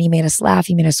John, he made us laugh,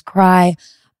 he made us cry.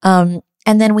 And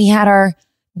then we had our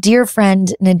dear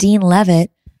friend Nadine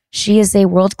Levitt. She is a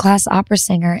world-class opera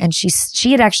singer, and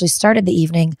she had actually started the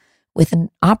evening with an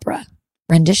opera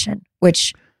rendition,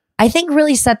 which I think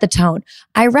really set the tone.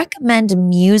 I recommend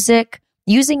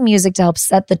using music to help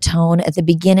set the tone at the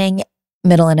beginning,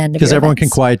 middle, and end of your because everyone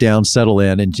events. Can quiet down, settle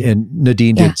in, and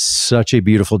Nadine did such a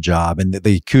beautiful job, and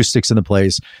the acoustics in the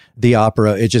place, the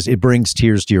opera, it brings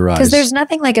tears to your eyes. Because there's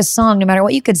nothing like a song, no matter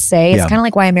what you could say. It's kind of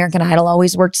like why American Idol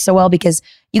always worked so well, because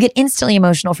you get instantly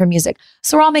emotional from music.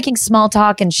 So we're all making small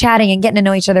talk and chatting and getting to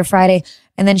know each other Friday,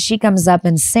 and then she comes up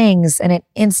and sings, and it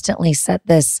instantly set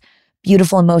this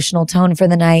beautiful emotional tone for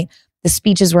the night. The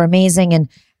speeches were amazing, and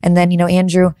then,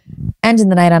 Andrew ended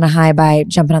the night on a high by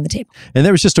jumping on the table. And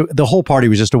there was the whole party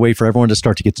was just a way for everyone to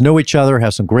start to get to know each other,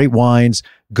 have some great wines,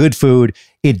 good food.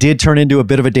 It did turn into a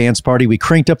bit of a dance party. We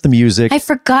cranked up the music. I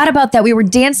forgot about that. We were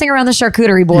dancing around the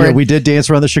charcuterie board. Yeah, we did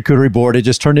dance around the charcuterie board. It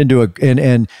just turned into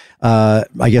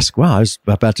I guess, well, I was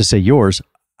about to say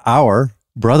our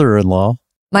brother-in-law.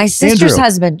 My sister's Andrew.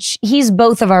 husband, he's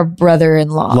both of our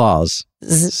brother-in-law. Laws.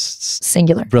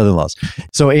 Singular. Brother-in-laws.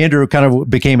 So Andrew kind of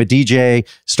became a DJ,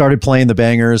 started playing the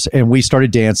bangers, and we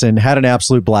started dancing, had an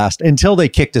absolute blast until they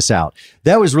kicked us out.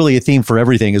 That was really a theme for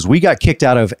everything, is we got kicked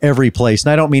out of every place.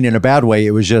 And I don't mean in a bad way.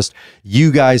 It was just,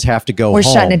 you guys have to go We're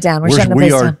home. shutting it down. We're shutting the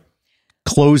place down.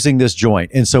 Closing this joint.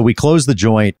 And so we closed the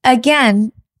joint.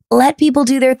 Again, let people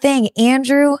do their thing.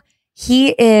 Andrew, he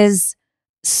is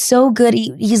so good.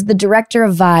 He's the director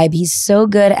of Vibe. He's so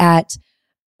good at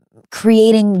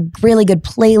creating really good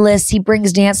playlists. He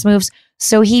brings dance moves.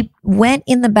 So he went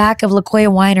in the back of La Jolla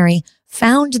Winery,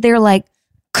 found their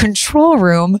control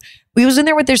room. We was in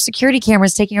there with their security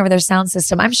cameras taking over their sound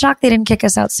system. I'm shocked they didn't kick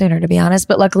us out sooner, to be honest,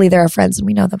 but luckily they're our friends and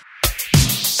we know them.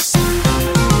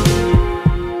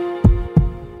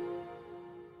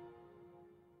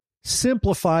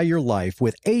 Simplify your life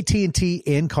with AT&T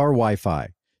in-car Wi-Fi.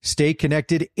 Stay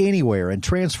connected anywhere and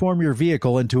transform your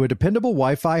vehicle into a dependable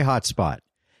Wi-Fi hotspot.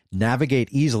 Navigate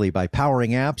easily by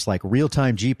powering apps like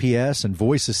real-time GPS and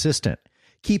voice assistant.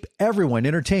 Keep everyone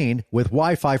entertained with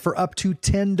Wi-Fi for up to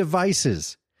 10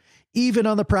 devices. Even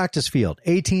on the practice field,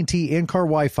 AT&T in-car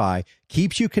Wi-Fi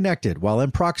keeps you connected while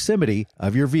in proximity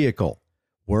of your vehicle.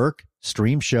 Work,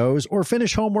 stream shows, or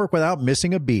finish homework without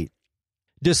missing a beat.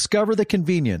 Discover the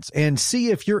convenience and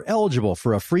see if you're eligible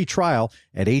for a free trial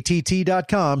at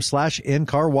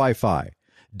att.com/in-car Wi-Fi.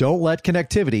 Don't let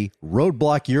connectivity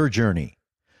roadblock your journey.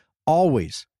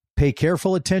 Always pay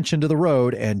careful attention to the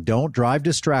road and don't drive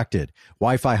distracted.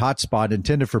 Wi-Fi hotspot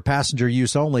intended for passenger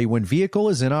use only when vehicle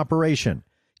is in operation.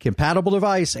 Compatible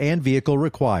device and vehicle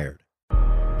required.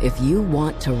 If you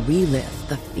want to relive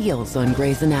the feels on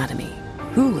Grey's Anatomy,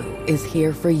 Hulu is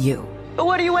here for you. But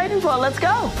what are you waiting for? Let's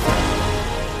go.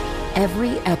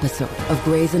 Every episode of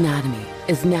Grey's Anatomy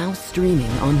is now streaming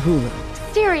on Hulu.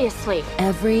 Seriously.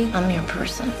 I'm your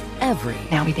person.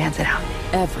 Now we dance it out.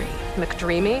 every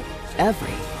McDreamy?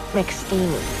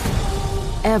 McSteamy.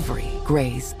 every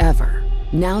Grey's ever.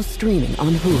 Now streaming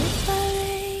on Hulu.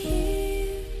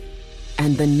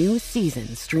 And the new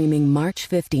season streaming March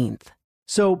 15th.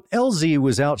 So LZ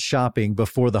was out shopping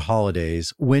before the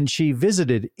holidays when she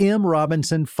visited M.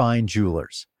 Robinson Fine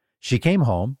Jewelers. She came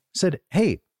home, said,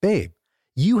 "Hey, babe,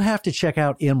 you have to check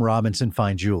out M. Robinson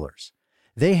Fine Jewelers.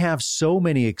 They have so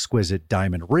many exquisite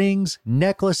diamond rings,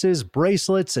 necklaces,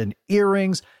 bracelets, and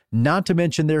earrings, not to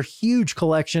mention their huge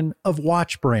collection of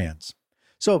watch brands."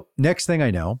 So next thing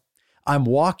I know, I'm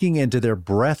walking into their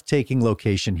breathtaking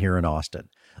location here in Austin,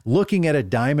 looking at a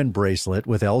diamond bracelet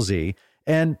with LZ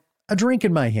and a drink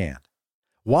in my hand.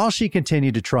 While she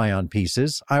continued to try on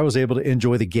pieces, I was able to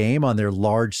enjoy the game on their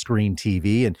large screen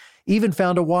TV and even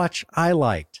found a watch I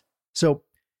liked. So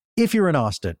if you're in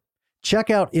Austin, check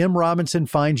out M. Robinson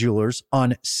Fine Jewelers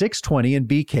on 620 in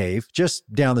Bee Cave,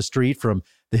 just down the street from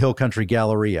the Hill Country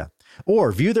Galleria,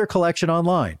 or view their collection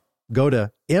online. Go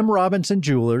to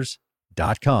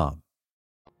mrobinsonjewelers.com.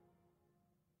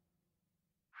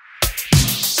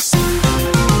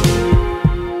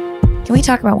 Can we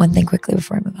talk about one thing quickly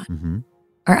before I move on? Mm-hmm.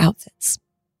 Our outfits.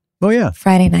 Oh, yeah.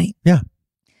 Friday night. Yeah.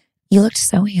 You looked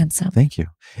so handsome. Thank you.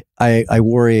 I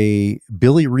wore a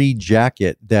Billy Reed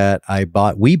jacket that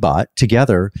we bought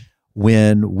together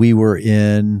when we were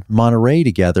in Monterey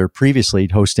together previously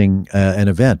hosting an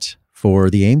event for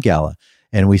the AIM Gala.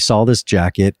 And we saw this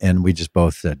jacket and we just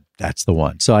both said, that's the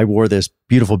one. So I wore this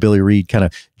beautiful Billy Reed kind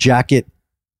of jacket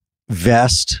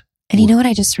vest. And you know what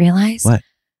I just realized? What?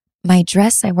 My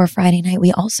dress I wore Friday night,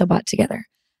 we also bought together.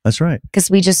 That's right.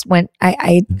 Because we just went,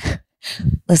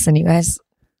 listen, you guys,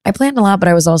 I planned a lot, but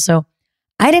I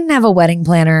didn't have a wedding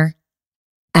planner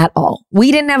at all.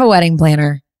 We didn't have a wedding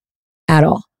planner at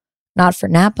all. Not for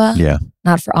Napa. Yeah.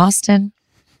 Not for Austin.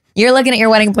 You're looking at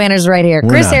your wedding planners right here. We're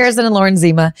Chris not. Harrison and Lauren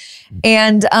Zima.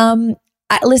 And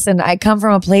I come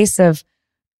from a place of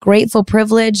grateful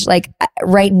privilege. Like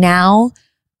right now,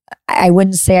 I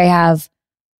wouldn't say I have,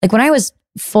 like when I was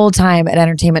full-time at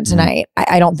Entertainment Tonight,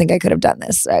 I don't think I could have done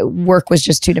this. Work was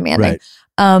just too demanding.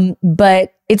 Right.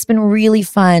 But it's been really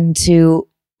fun to,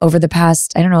 over the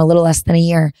past, a little less than a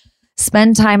year,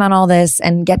 spend time on all this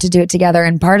and get to do it together.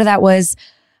 And part of that was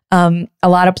a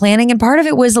lot of planning. And part of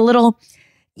it was a little,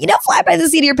 fly by the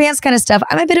seat of your pants kind of stuff.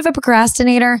 I'm a bit of a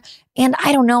procrastinator. And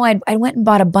I don't know, I went and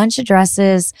bought a bunch of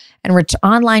dresses and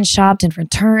online shopped and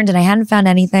returned and I hadn't found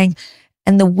anything.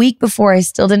 And the week before, I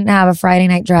still didn't have a Friday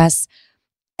night dress.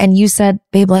 And you said,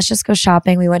 babe, let's just go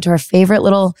shopping. We went to our favorite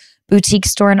little boutique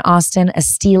store in Austin,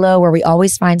 Estilo, where we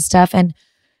always find stuff. And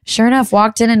sure enough,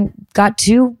 walked in and got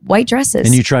 2 white dresses.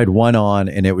 And you tried one on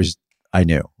and it was, I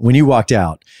knew. When you walked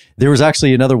out, there was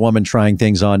actually another woman trying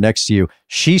things on next to you.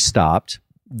 She stopped.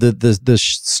 The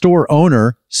store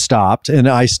owner stopped and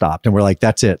I stopped and we're like,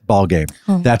 that's it, ball game.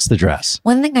 That's the dress.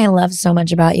 One thing I love so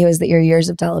much about you is that your years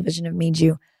of television have made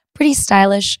you pretty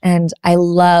stylish. And I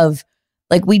love,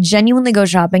 like, we genuinely go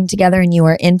shopping together and you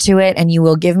are into it and you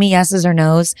will give me yeses or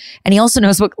nos. And he also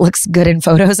knows what looks good in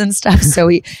photos and stuff. So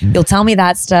he'll tell me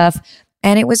that stuff.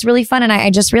 And it was really fun. And I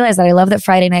just realized that I love that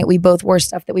Friday night we both wore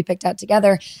stuff that we picked out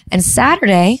together. And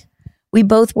Saturday, we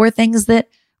both wore things that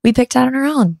we picked out on our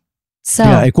own. So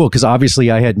yeah, cool. Because obviously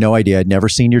I had no idea. I'd never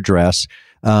seen your dress.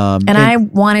 And I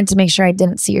wanted to make sure I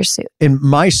didn't see your suit. And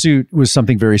my suit was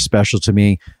something very special to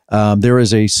me. There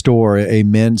is a store, a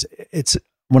men's, it's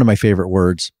one of my favorite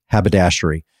words,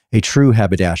 haberdashery, a true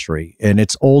haberdashery. And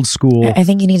it's old school. I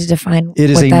think you need to define it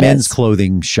is what a that men's is.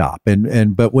 clothing shop.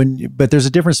 But there's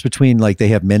a difference between, like, they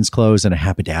have men's clothes and a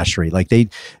haberdashery. Like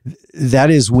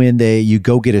that is when you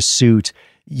go get a suit.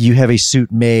 You have a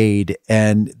suit made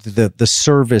and the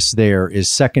service there is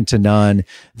second to none.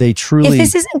 They truly... If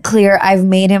this isn't clear, I've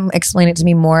made him explain it to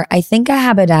me more. I think a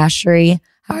haberdashery,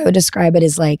 how I would describe it,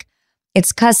 is like,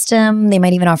 it's custom. They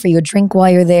might even offer you a drink while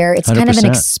you're there. It's kind of an 100%.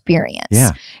 experience.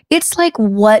 Yeah. It's like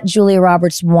what Julia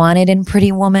Roberts wanted in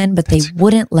Pretty Woman, but they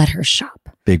wouldn't let her shop.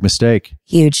 Big mistake.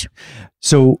 Huge.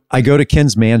 So I go to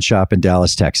Ken's Man Shop in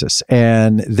Dallas, Texas.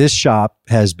 And this shop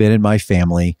has been in my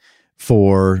family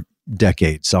for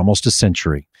decades, almost a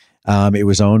century. It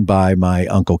was owned by my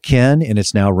Uncle Ken, and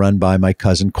it's now run by my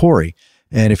cousin Corey.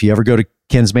 And if you ever go to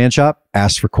Ken's Man Shop,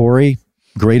 ask for Corey.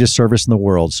 Greatest service in the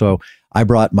world. So I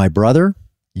brought my brother,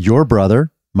 your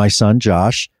brother, my son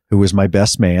Josh, who was my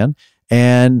best man,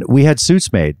 and we had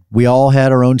suits made. We all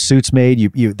had our own suits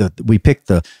made. We picked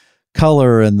the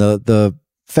color and the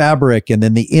fabric, and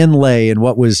then the inlay and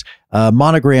what was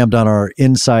monogrammed on our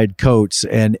inside coats,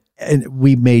 and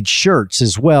we made shirts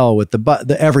as well with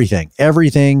the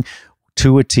everything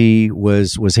to a T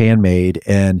was handmade,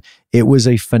 and it was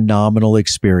a phenomenal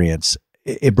experience.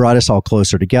 It brought us all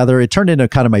closer together. It turned into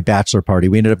kind of my bachelor party.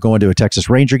 We ended up going to a Texas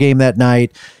Ranger game that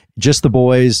night, just the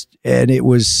boys, and it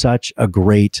was such a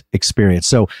great experience.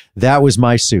 So that was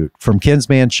my suit from Ken's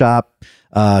Man Shop,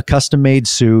 custom made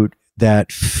suit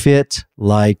that fit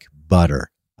like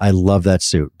butter. I love that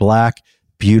suit. Black,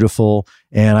 beautiful.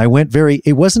 And I went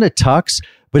it wasn't a tux,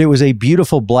 but it was a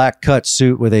beautiful black cut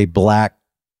suit with a black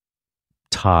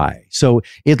tie. So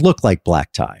it looked like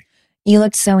black tie. You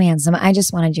looked so handsome. I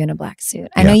just wanted you in a black suit.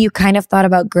 I know you kind of thought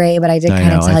about gray, but I did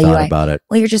kind of tell you. I thought about it.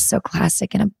 Well, you're just so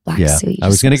classic in a black suit. I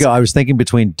was going to go. I was thinking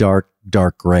between dark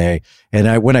gray.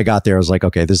 And when I got there, I was like,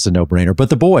 okay, this is a no-brainer.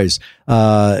 But the boys,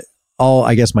 I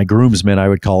guess my groomsmen, I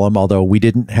would call them, although we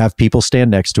didn't have people stand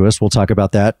next to us. We'll talk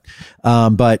about that.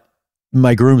 But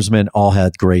my groomsmen all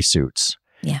had gray suits.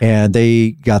 Yeah. And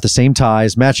they got the same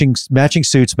ties, matching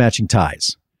suits, matching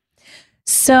ties.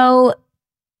 So,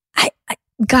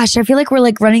 gosh, I feel like we're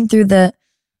like running through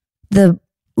the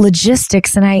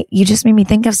logistics, and you just made me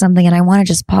think of something, and I want to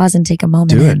just pause and take a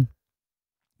moment. Do it.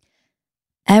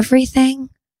 Everything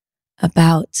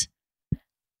about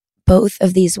both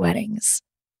of these weddings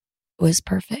was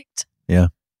perfect. Yeah.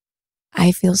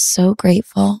 I feel so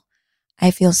grateful.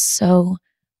 I feel so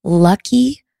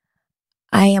lucky.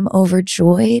 I am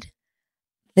overjoyed.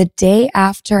 The day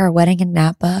after our wedding in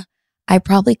Napa, I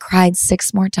probably cried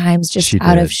 6 more times just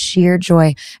out of sheer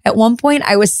joy. At one point,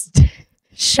 I was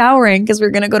showering because we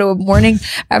were going to go to a morning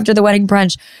after the wedding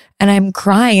brunch, and I'm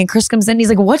crying. And Chris comes in, and he's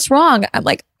like, "What's wrong?" I'm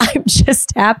like, "I'm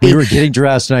just happy." We were getting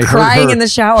dressed, and I crying heard her in the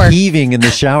shower, heaving in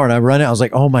the shower, and I run out. I was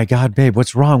like, "Oh my God, babe,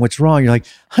 what's wrong? What's wrong?" You're like,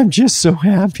 "I'm just so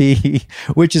happy,"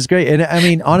 which is great. And I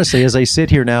mean, honestly, as I sit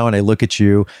here now and I look at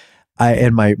you,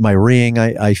 and my ring,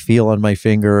 I feel on my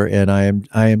finger, and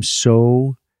I am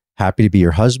so happy to be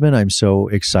your husband. I'm so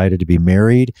excited to be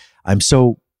married.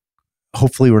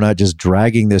 Hopefully we're not just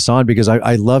dragging this on, because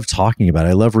I love talking about it.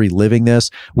 I love reliving this.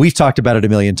 We've talked about it a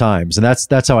million times, and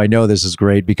that's how I know this is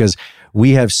great, because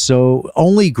we have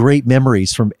only great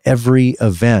memories from every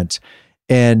event.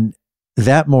 And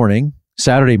that morning,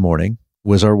 Saturday morning,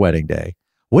 was our wedding day.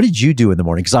 What did you do in the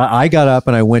morning? Because I got up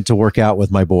and I went to work out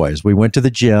with my boys. We went to the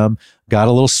gym, got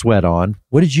a little sweat on.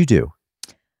 What did you do?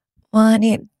 Well,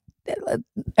 honey,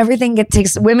 everything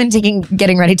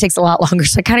getting ready takes a lot longer.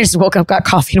 So I kind of just woke up, got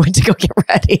coffee, and went to go get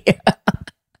ready.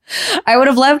 I would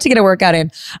have loved to get a workout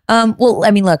in. Well,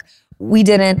 I mean, look, we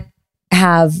didn't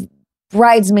have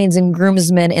bridesmaids and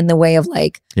groomsmen in the way of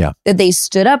like Yeah. that they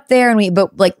stood up there and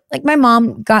but like my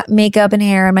mom got makeup and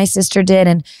hair and my sister did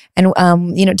and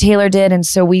you know, Taylor did, and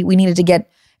so we needed to get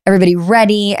everybody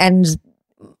ready, and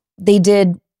they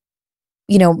did,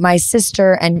 you know, my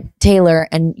sister and Taylor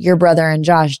and your brother and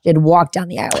Josh did walk down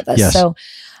the aisle with us. Yes. So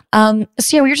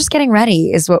yeah, we were just getting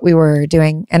ready is what we were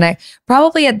doing. And I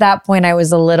probably at that point I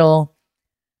was a little,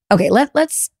 okay,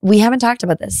 we haven't talked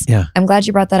about this. Yeah. I'm glad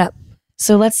you brought that up.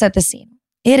 So let's set the scene.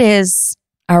 It is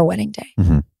our wedding day.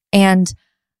 Mm-hmm. And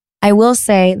I will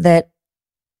say that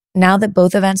now that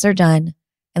both events are done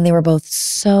and they were both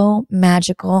so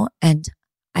magical and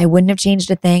I wouldn't have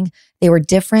changed a thing. They were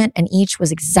different and each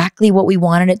was exactly what we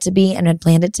wanted it to be and had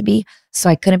planned it to be. So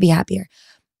I couldn't be happier.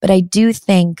 But I do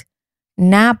think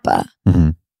Napa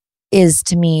is,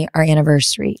 to me, our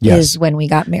anniversary, is when we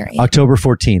got married. October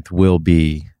 14th will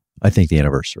be, I think, the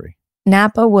anniversary.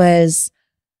 Napa was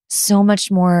so much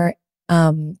more,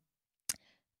 Austin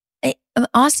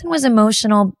was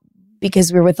emotional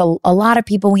because we were with a lot of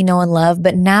people we know and love,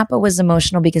 but Napa was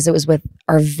emotional because it was with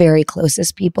our very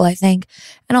closest people, I think.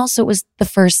 And also it was the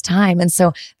first time. And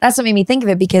so that's what made me think of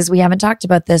it, because we haven't talked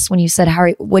about this. When you said,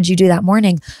 what'd you do that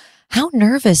morning? How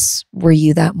nervous were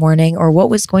you that morning, or what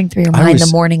was going through your mind the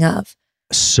morning of?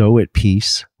 So at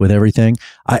peace with everything.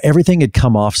 Everything had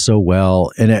come off so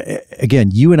well. And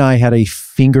again, you and I had a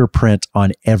fingerprint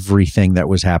on everything that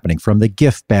was happening, from the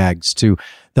gift bags to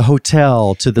the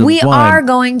hotel to the We wine. are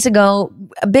going to go,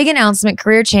 a big announcement,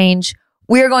 career change.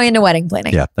 We are going into wedding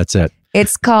planning. Yeah, that's it.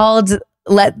 It's called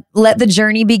Let the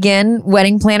Journey Begin,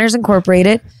 Wedding Planners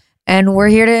Incorporated. And we're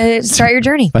here to start your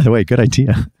journey. By the way, good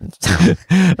idea.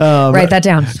 Write that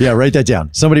down. Yeah, write that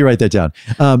down. Somebody write that down.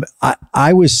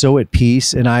 I was so at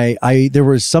peace, and I there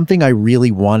was something I really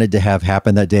wanted to have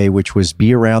happen that day, which was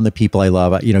be around the people I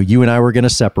love. You know, you and I were going to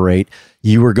separate.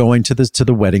 You were going to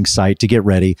the wedding site to get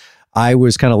ready. I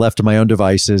was kind of left to my own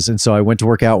devices, and so I went to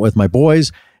work out with my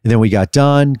boys, and then we got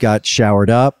done, got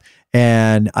showered up.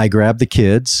 And I grabbed the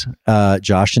kids,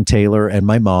 Josh and Taylor and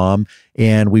my mom,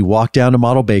 and we walked down to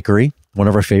Model Bakery, one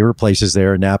of our favorite places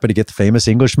there in Napa, to get the famous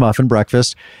English muffin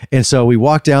breakfast. And so we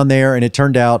walked down there, and it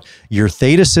turned out your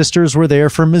Theta sisters were there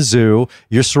from Mizzou,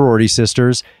 your sorority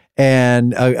sisters,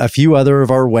 and a few other of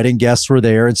our wedding guests were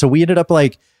there. And so we ended up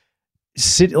like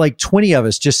 20 of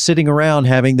us just sitting around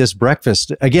having this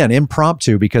breakfast, again,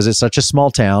 impromptu, because it's such a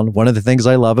small town. One of the things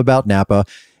I love about Napa.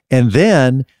 And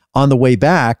then on the way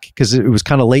back, because it was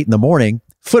kind of late in the morning,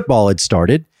 football had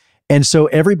started. And so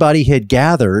everybody had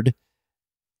gathered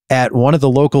at one of the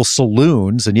local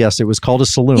saloons. And yes, it was called a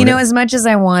saloon. You know, as much as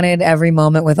I wanted every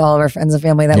moment with all of our friends and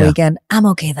family that weekend, I'm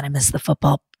okay that I missed the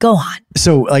football. Go on.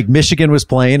 So like Michigan was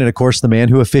playing. And of course, the man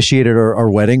who officiated our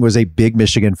wedding was a big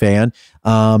Michigan fan.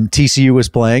 TCU was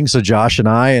playing. So Josh and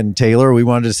I and Taylor, we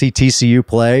wanted to see TCU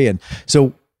play. And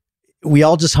so we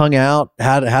all just hung out,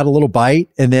 had a little bite,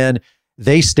 and then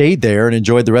they stayed there and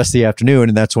enjoyed the rest of the afternoon.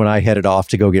 And that's when I headed off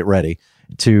to go get ready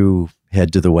to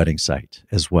head to the wedding site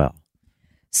as well.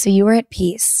 So you were at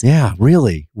peace. Yeah,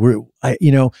 really. I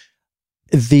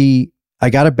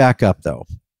got to back up though,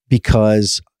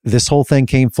 because this whole thing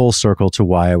came full circle to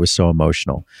why I was so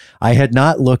emotional. I had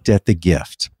not looked at the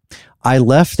gift. I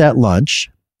left that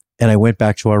lunch and I went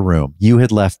back to our room. You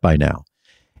had left by now.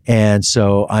 And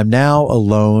so I'm now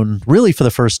alone, really for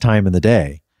the first time in the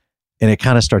day. And it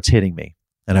kind of starts hitting me.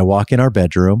 And I walk in our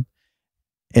bedroom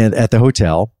and at the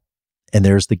hotel, and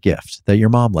there's the gift that your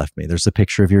mom left me. There's the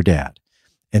picture of your dad.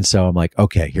 And so I'm like,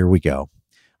 okay, here we go.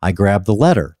 I grab the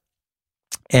letter.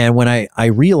 And when I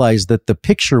realized that the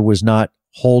picture was not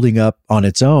holding up on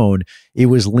its own, it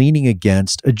was leaning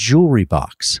against a jewelry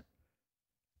box.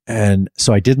 And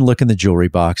so I didn't look in the jewelry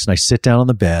box, and I sit down on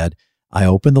the bed. I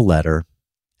open the letter,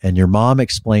 and your mom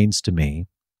explains to me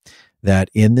that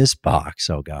in this box,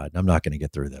 oh God, I'm not going to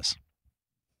get through this.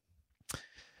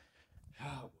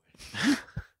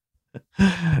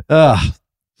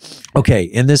 Okay,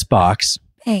 in this box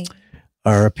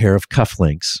are a pair of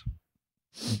cufflinks,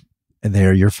 and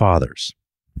they're your father's.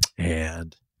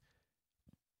 And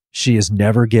she has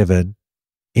never given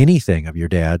anything of your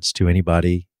dad's to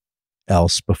anybody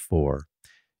else before.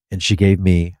 And she gave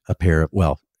me a pair of,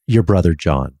 well, your brother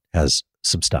John has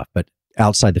some stuff, but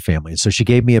outside the family. And so she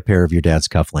gave me a pair of your dad's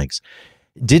cufflinks.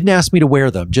 Didn't ask me to wear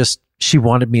them, just she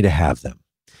wanted me to have them,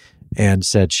 and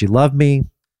said she loved me.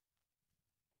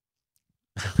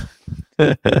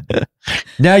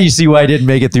 Now you see why I didn't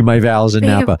make it through my vows in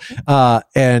Napa.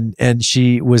 And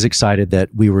she was excited that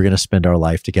we were going to spend our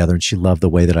life together, and she loved the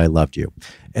way that I loved you.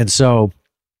 And so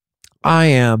I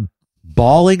am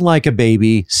bawling like a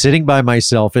baby, sitting by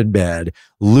myself in bed,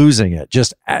 losing it.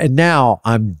 And now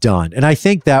I'm done. And I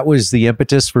think that was the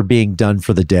impetus for being done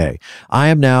for the day. I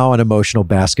am now an emotional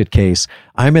basket case.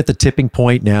 I'm at the tipping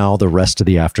point now the rest of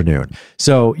the afternoon.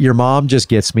 So your mom just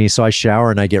gets me. So I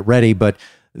shower and I get ready. But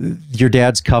your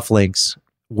dad's cufflinks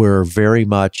were very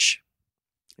much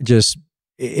just,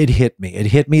 it hit me. It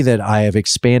hit me that I have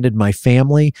expanded my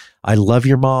family. I love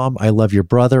your mom. I love your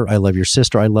brother. I love your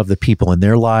sister. I love the people in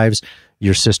their lives,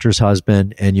 your sister's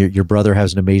husband, and your brother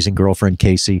has an amazing girlfriend,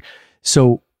 Casey.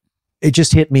 So it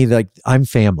just hit me like I'm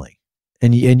family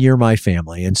and you're my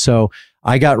family. And so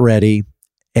I got ready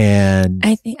and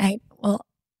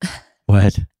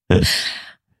what?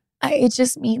 It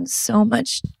just means so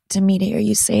much to me to hear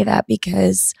you say that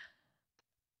because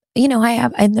I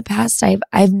have in the past,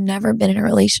 I've never been in a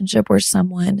relationship where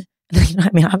someone,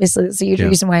 obviously that's a huge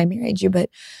reason why I married you, but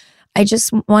I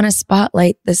just want to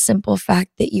spotlight the simple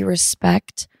fact that you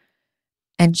respect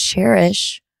and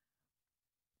cherish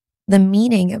the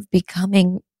meaning of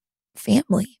becoming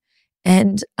family.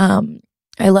 And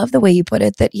I love the way you put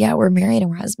it that, we're married and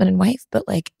we're husband and wife, but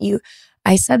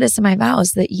I said this in my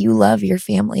vows that you love your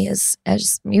family as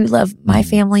you love my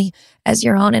family as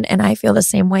your own. And I feel the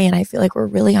same way. And I feel like we're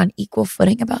really on equal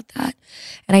footing about that.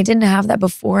 And I didn't have that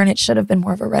before. And it should have been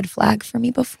more of a red flag for me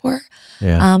before.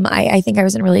 Yeah. I think I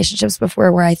was in relationships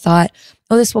before where I thought,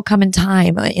 this will come in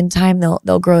time. In time,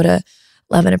 they'll grow to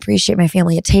love and appreciate my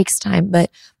family. It takes time,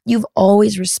 but you've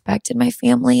always respected my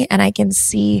family. And I can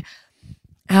see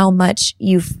how much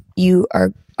you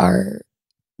are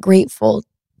grateful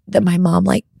that my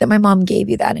mom gave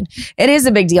you that. And it is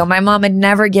a big deal. My mom had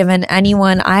never given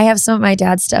anyone. I have some of my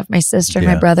dad's stuff, my sister and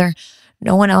my brother.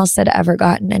 No one else had ever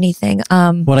gotten anything.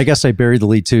 Well, I guess I buried the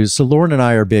lead too. So Lauren and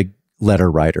I are big letter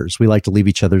writers. We like to leave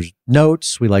each other's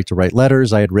notes. We like to write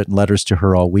letters. I had written letters to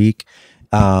her all week.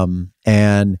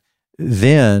 And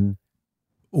then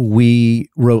we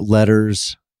wrote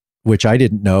letters, which I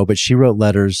didn't know, but she wrote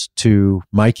letters to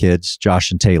my kids, Josh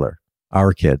and Taylor,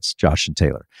 our kids, Josh and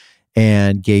Taylor,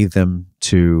 and gave them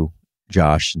to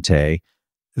Josh and Tay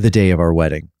the day of our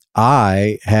wedding.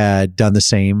 I had done the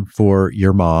same for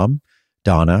your mom,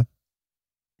 Donna,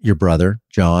 your brother,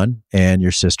 John, and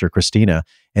your sister, Christina.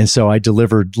 And so I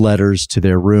delivered letters to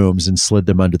their rooms and slid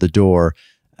them under the door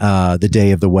the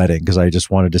day of the wedding because I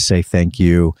just wanted to say thank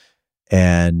you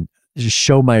and just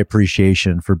show my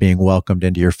appreciation for being welcomed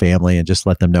into your family and just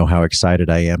let them know how excited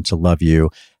I am to love you,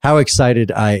 how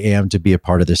excited I am to be a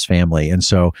part of this family. And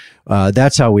so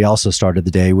that's how we also started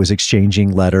the day, was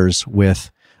exchanging letters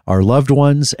with our loved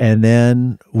ones. And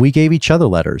then we gave each other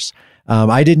letters.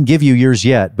 I didn't give you yours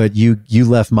yet, but you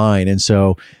left mine. And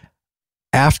so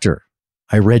after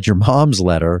I read your mom's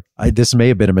letter, this may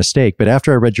have been a mistake, but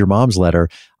after I read your mom's letter,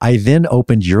 I then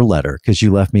opened your letter because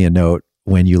you left me a note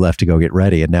when you left to go get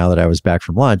ready. And now that I was back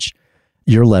from lunch,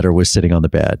 your letter was sitting on the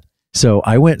bed. So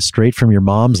I went straight from your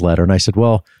mom's letter and I said,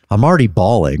 well, I'm already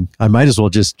bawling. I might as well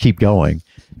just keep going.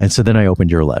 And so then I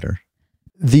opened your letter.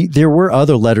 There were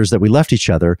other letters that we left each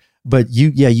other, but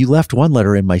you left one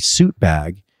letter in my suit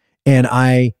bag. And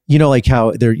I, like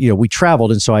how there, we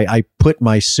traveled. And so I put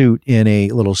my suit in a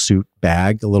little suit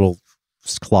bag, a little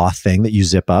cloth thing that you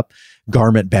zip up,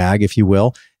 garment bag, if you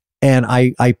will. And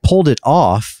I pulled it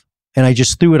off and I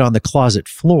just threw it on the closet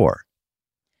floor.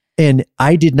 And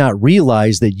I did not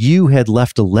realize that you had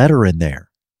left a letter in there.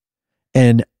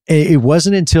 And it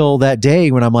wasn't until that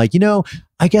day when I'm like,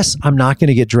 I guess I'm not going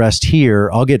to get dressed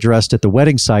here. I'll get dressed at the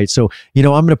wedding site. So, I'm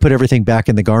going to put everything back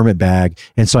in the garment bag.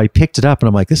 And so I picked it up and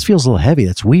I'm like, this feels a little heavy.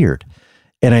 That's weird.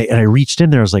 And I reached in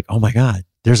there. I was like, oh my God,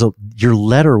 your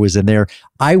letter was in there.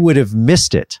 I would have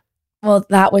missed it. Well,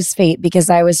 that was fate because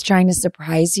I was trying to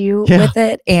surprise you with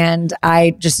it. And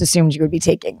I just assumed you would be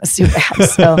taking the suit back.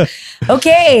 So,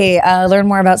 okay, learn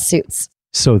more about suits.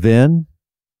 So then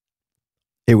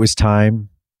it was time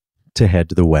to head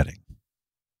to the wedding.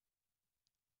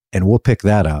 And we'll pick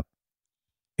that up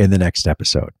in the next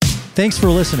episode. Thanks for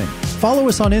listening. Follow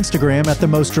us on Instagram at The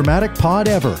Most Dramatic Pod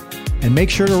Ever. And make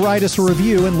sure to write us a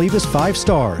review and leave us 5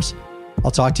 stars.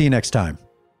 I'll talk to you next time.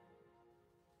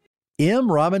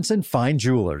 M. Robinson Fine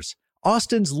Jewelers,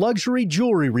 Austin's luxury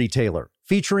jewelry retailer,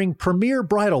 featuring premier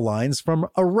bridal lines from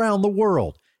around the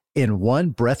world in one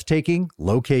breathtaking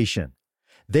location.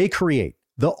 They create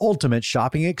the ultimate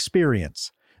shopping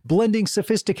experience, blending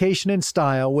sophistication and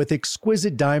style with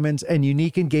exquisite diamonds and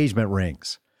unique engagement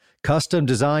rings. Custom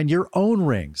design your own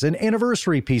rings and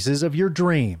anniversary pieces of your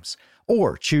dreams,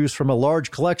 or choose from a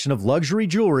large collection of luxury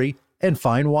jewelry and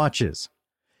fine watches.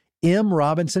 M.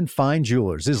 Robinson Fine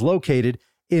Jewelers is located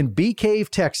in Bee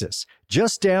Cave, Texas,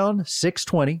 just down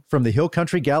 620 from the Hill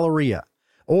Country Galleria,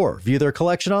 or view their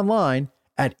collection online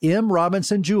at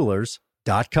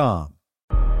mrobinsonjewelers.com.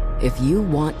 If you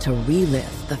want to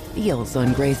relive the feels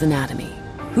on Grey's Anatomy,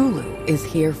 Hulu is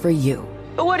here for you.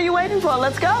 But what are you waiting for?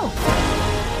 Let's go.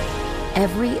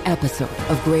 Every episode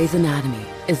of Grey's Anatomy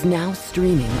is now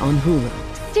streaming on Hulu.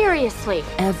 Seriously.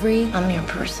 I'm your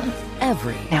person.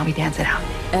 Every Now we dance it out.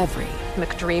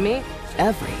 McDreamy.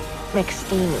 every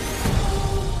McSteamy.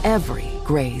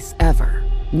 Grey's ever.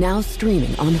 Now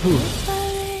streaming on Hulu.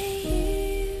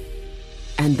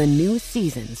 And the new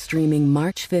season streaming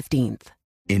March 15th.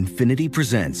 Infinity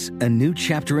presents a new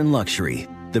chapter in luxury,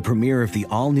 the premiere of the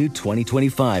all-new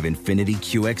 2025 Infinity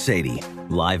QX80,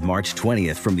 live March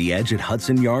 20th from the Edge at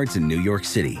Hudson Yards in New York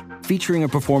City, featuring a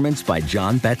performance by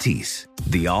John Batiste.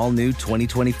 The all-new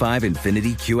 2025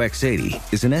 Infinity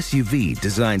QX80 is an SUV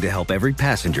designed to help every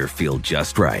passenger feel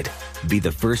just right. Be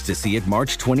the first to see it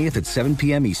March 20th at 7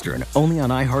 p.m. Eastern, only on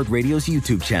iHeartRadio's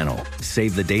YouTube channel.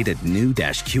 Save the date at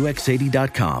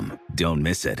new-QX80.com. Don't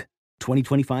miss it.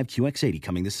 2025 QX80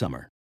 coming this summer.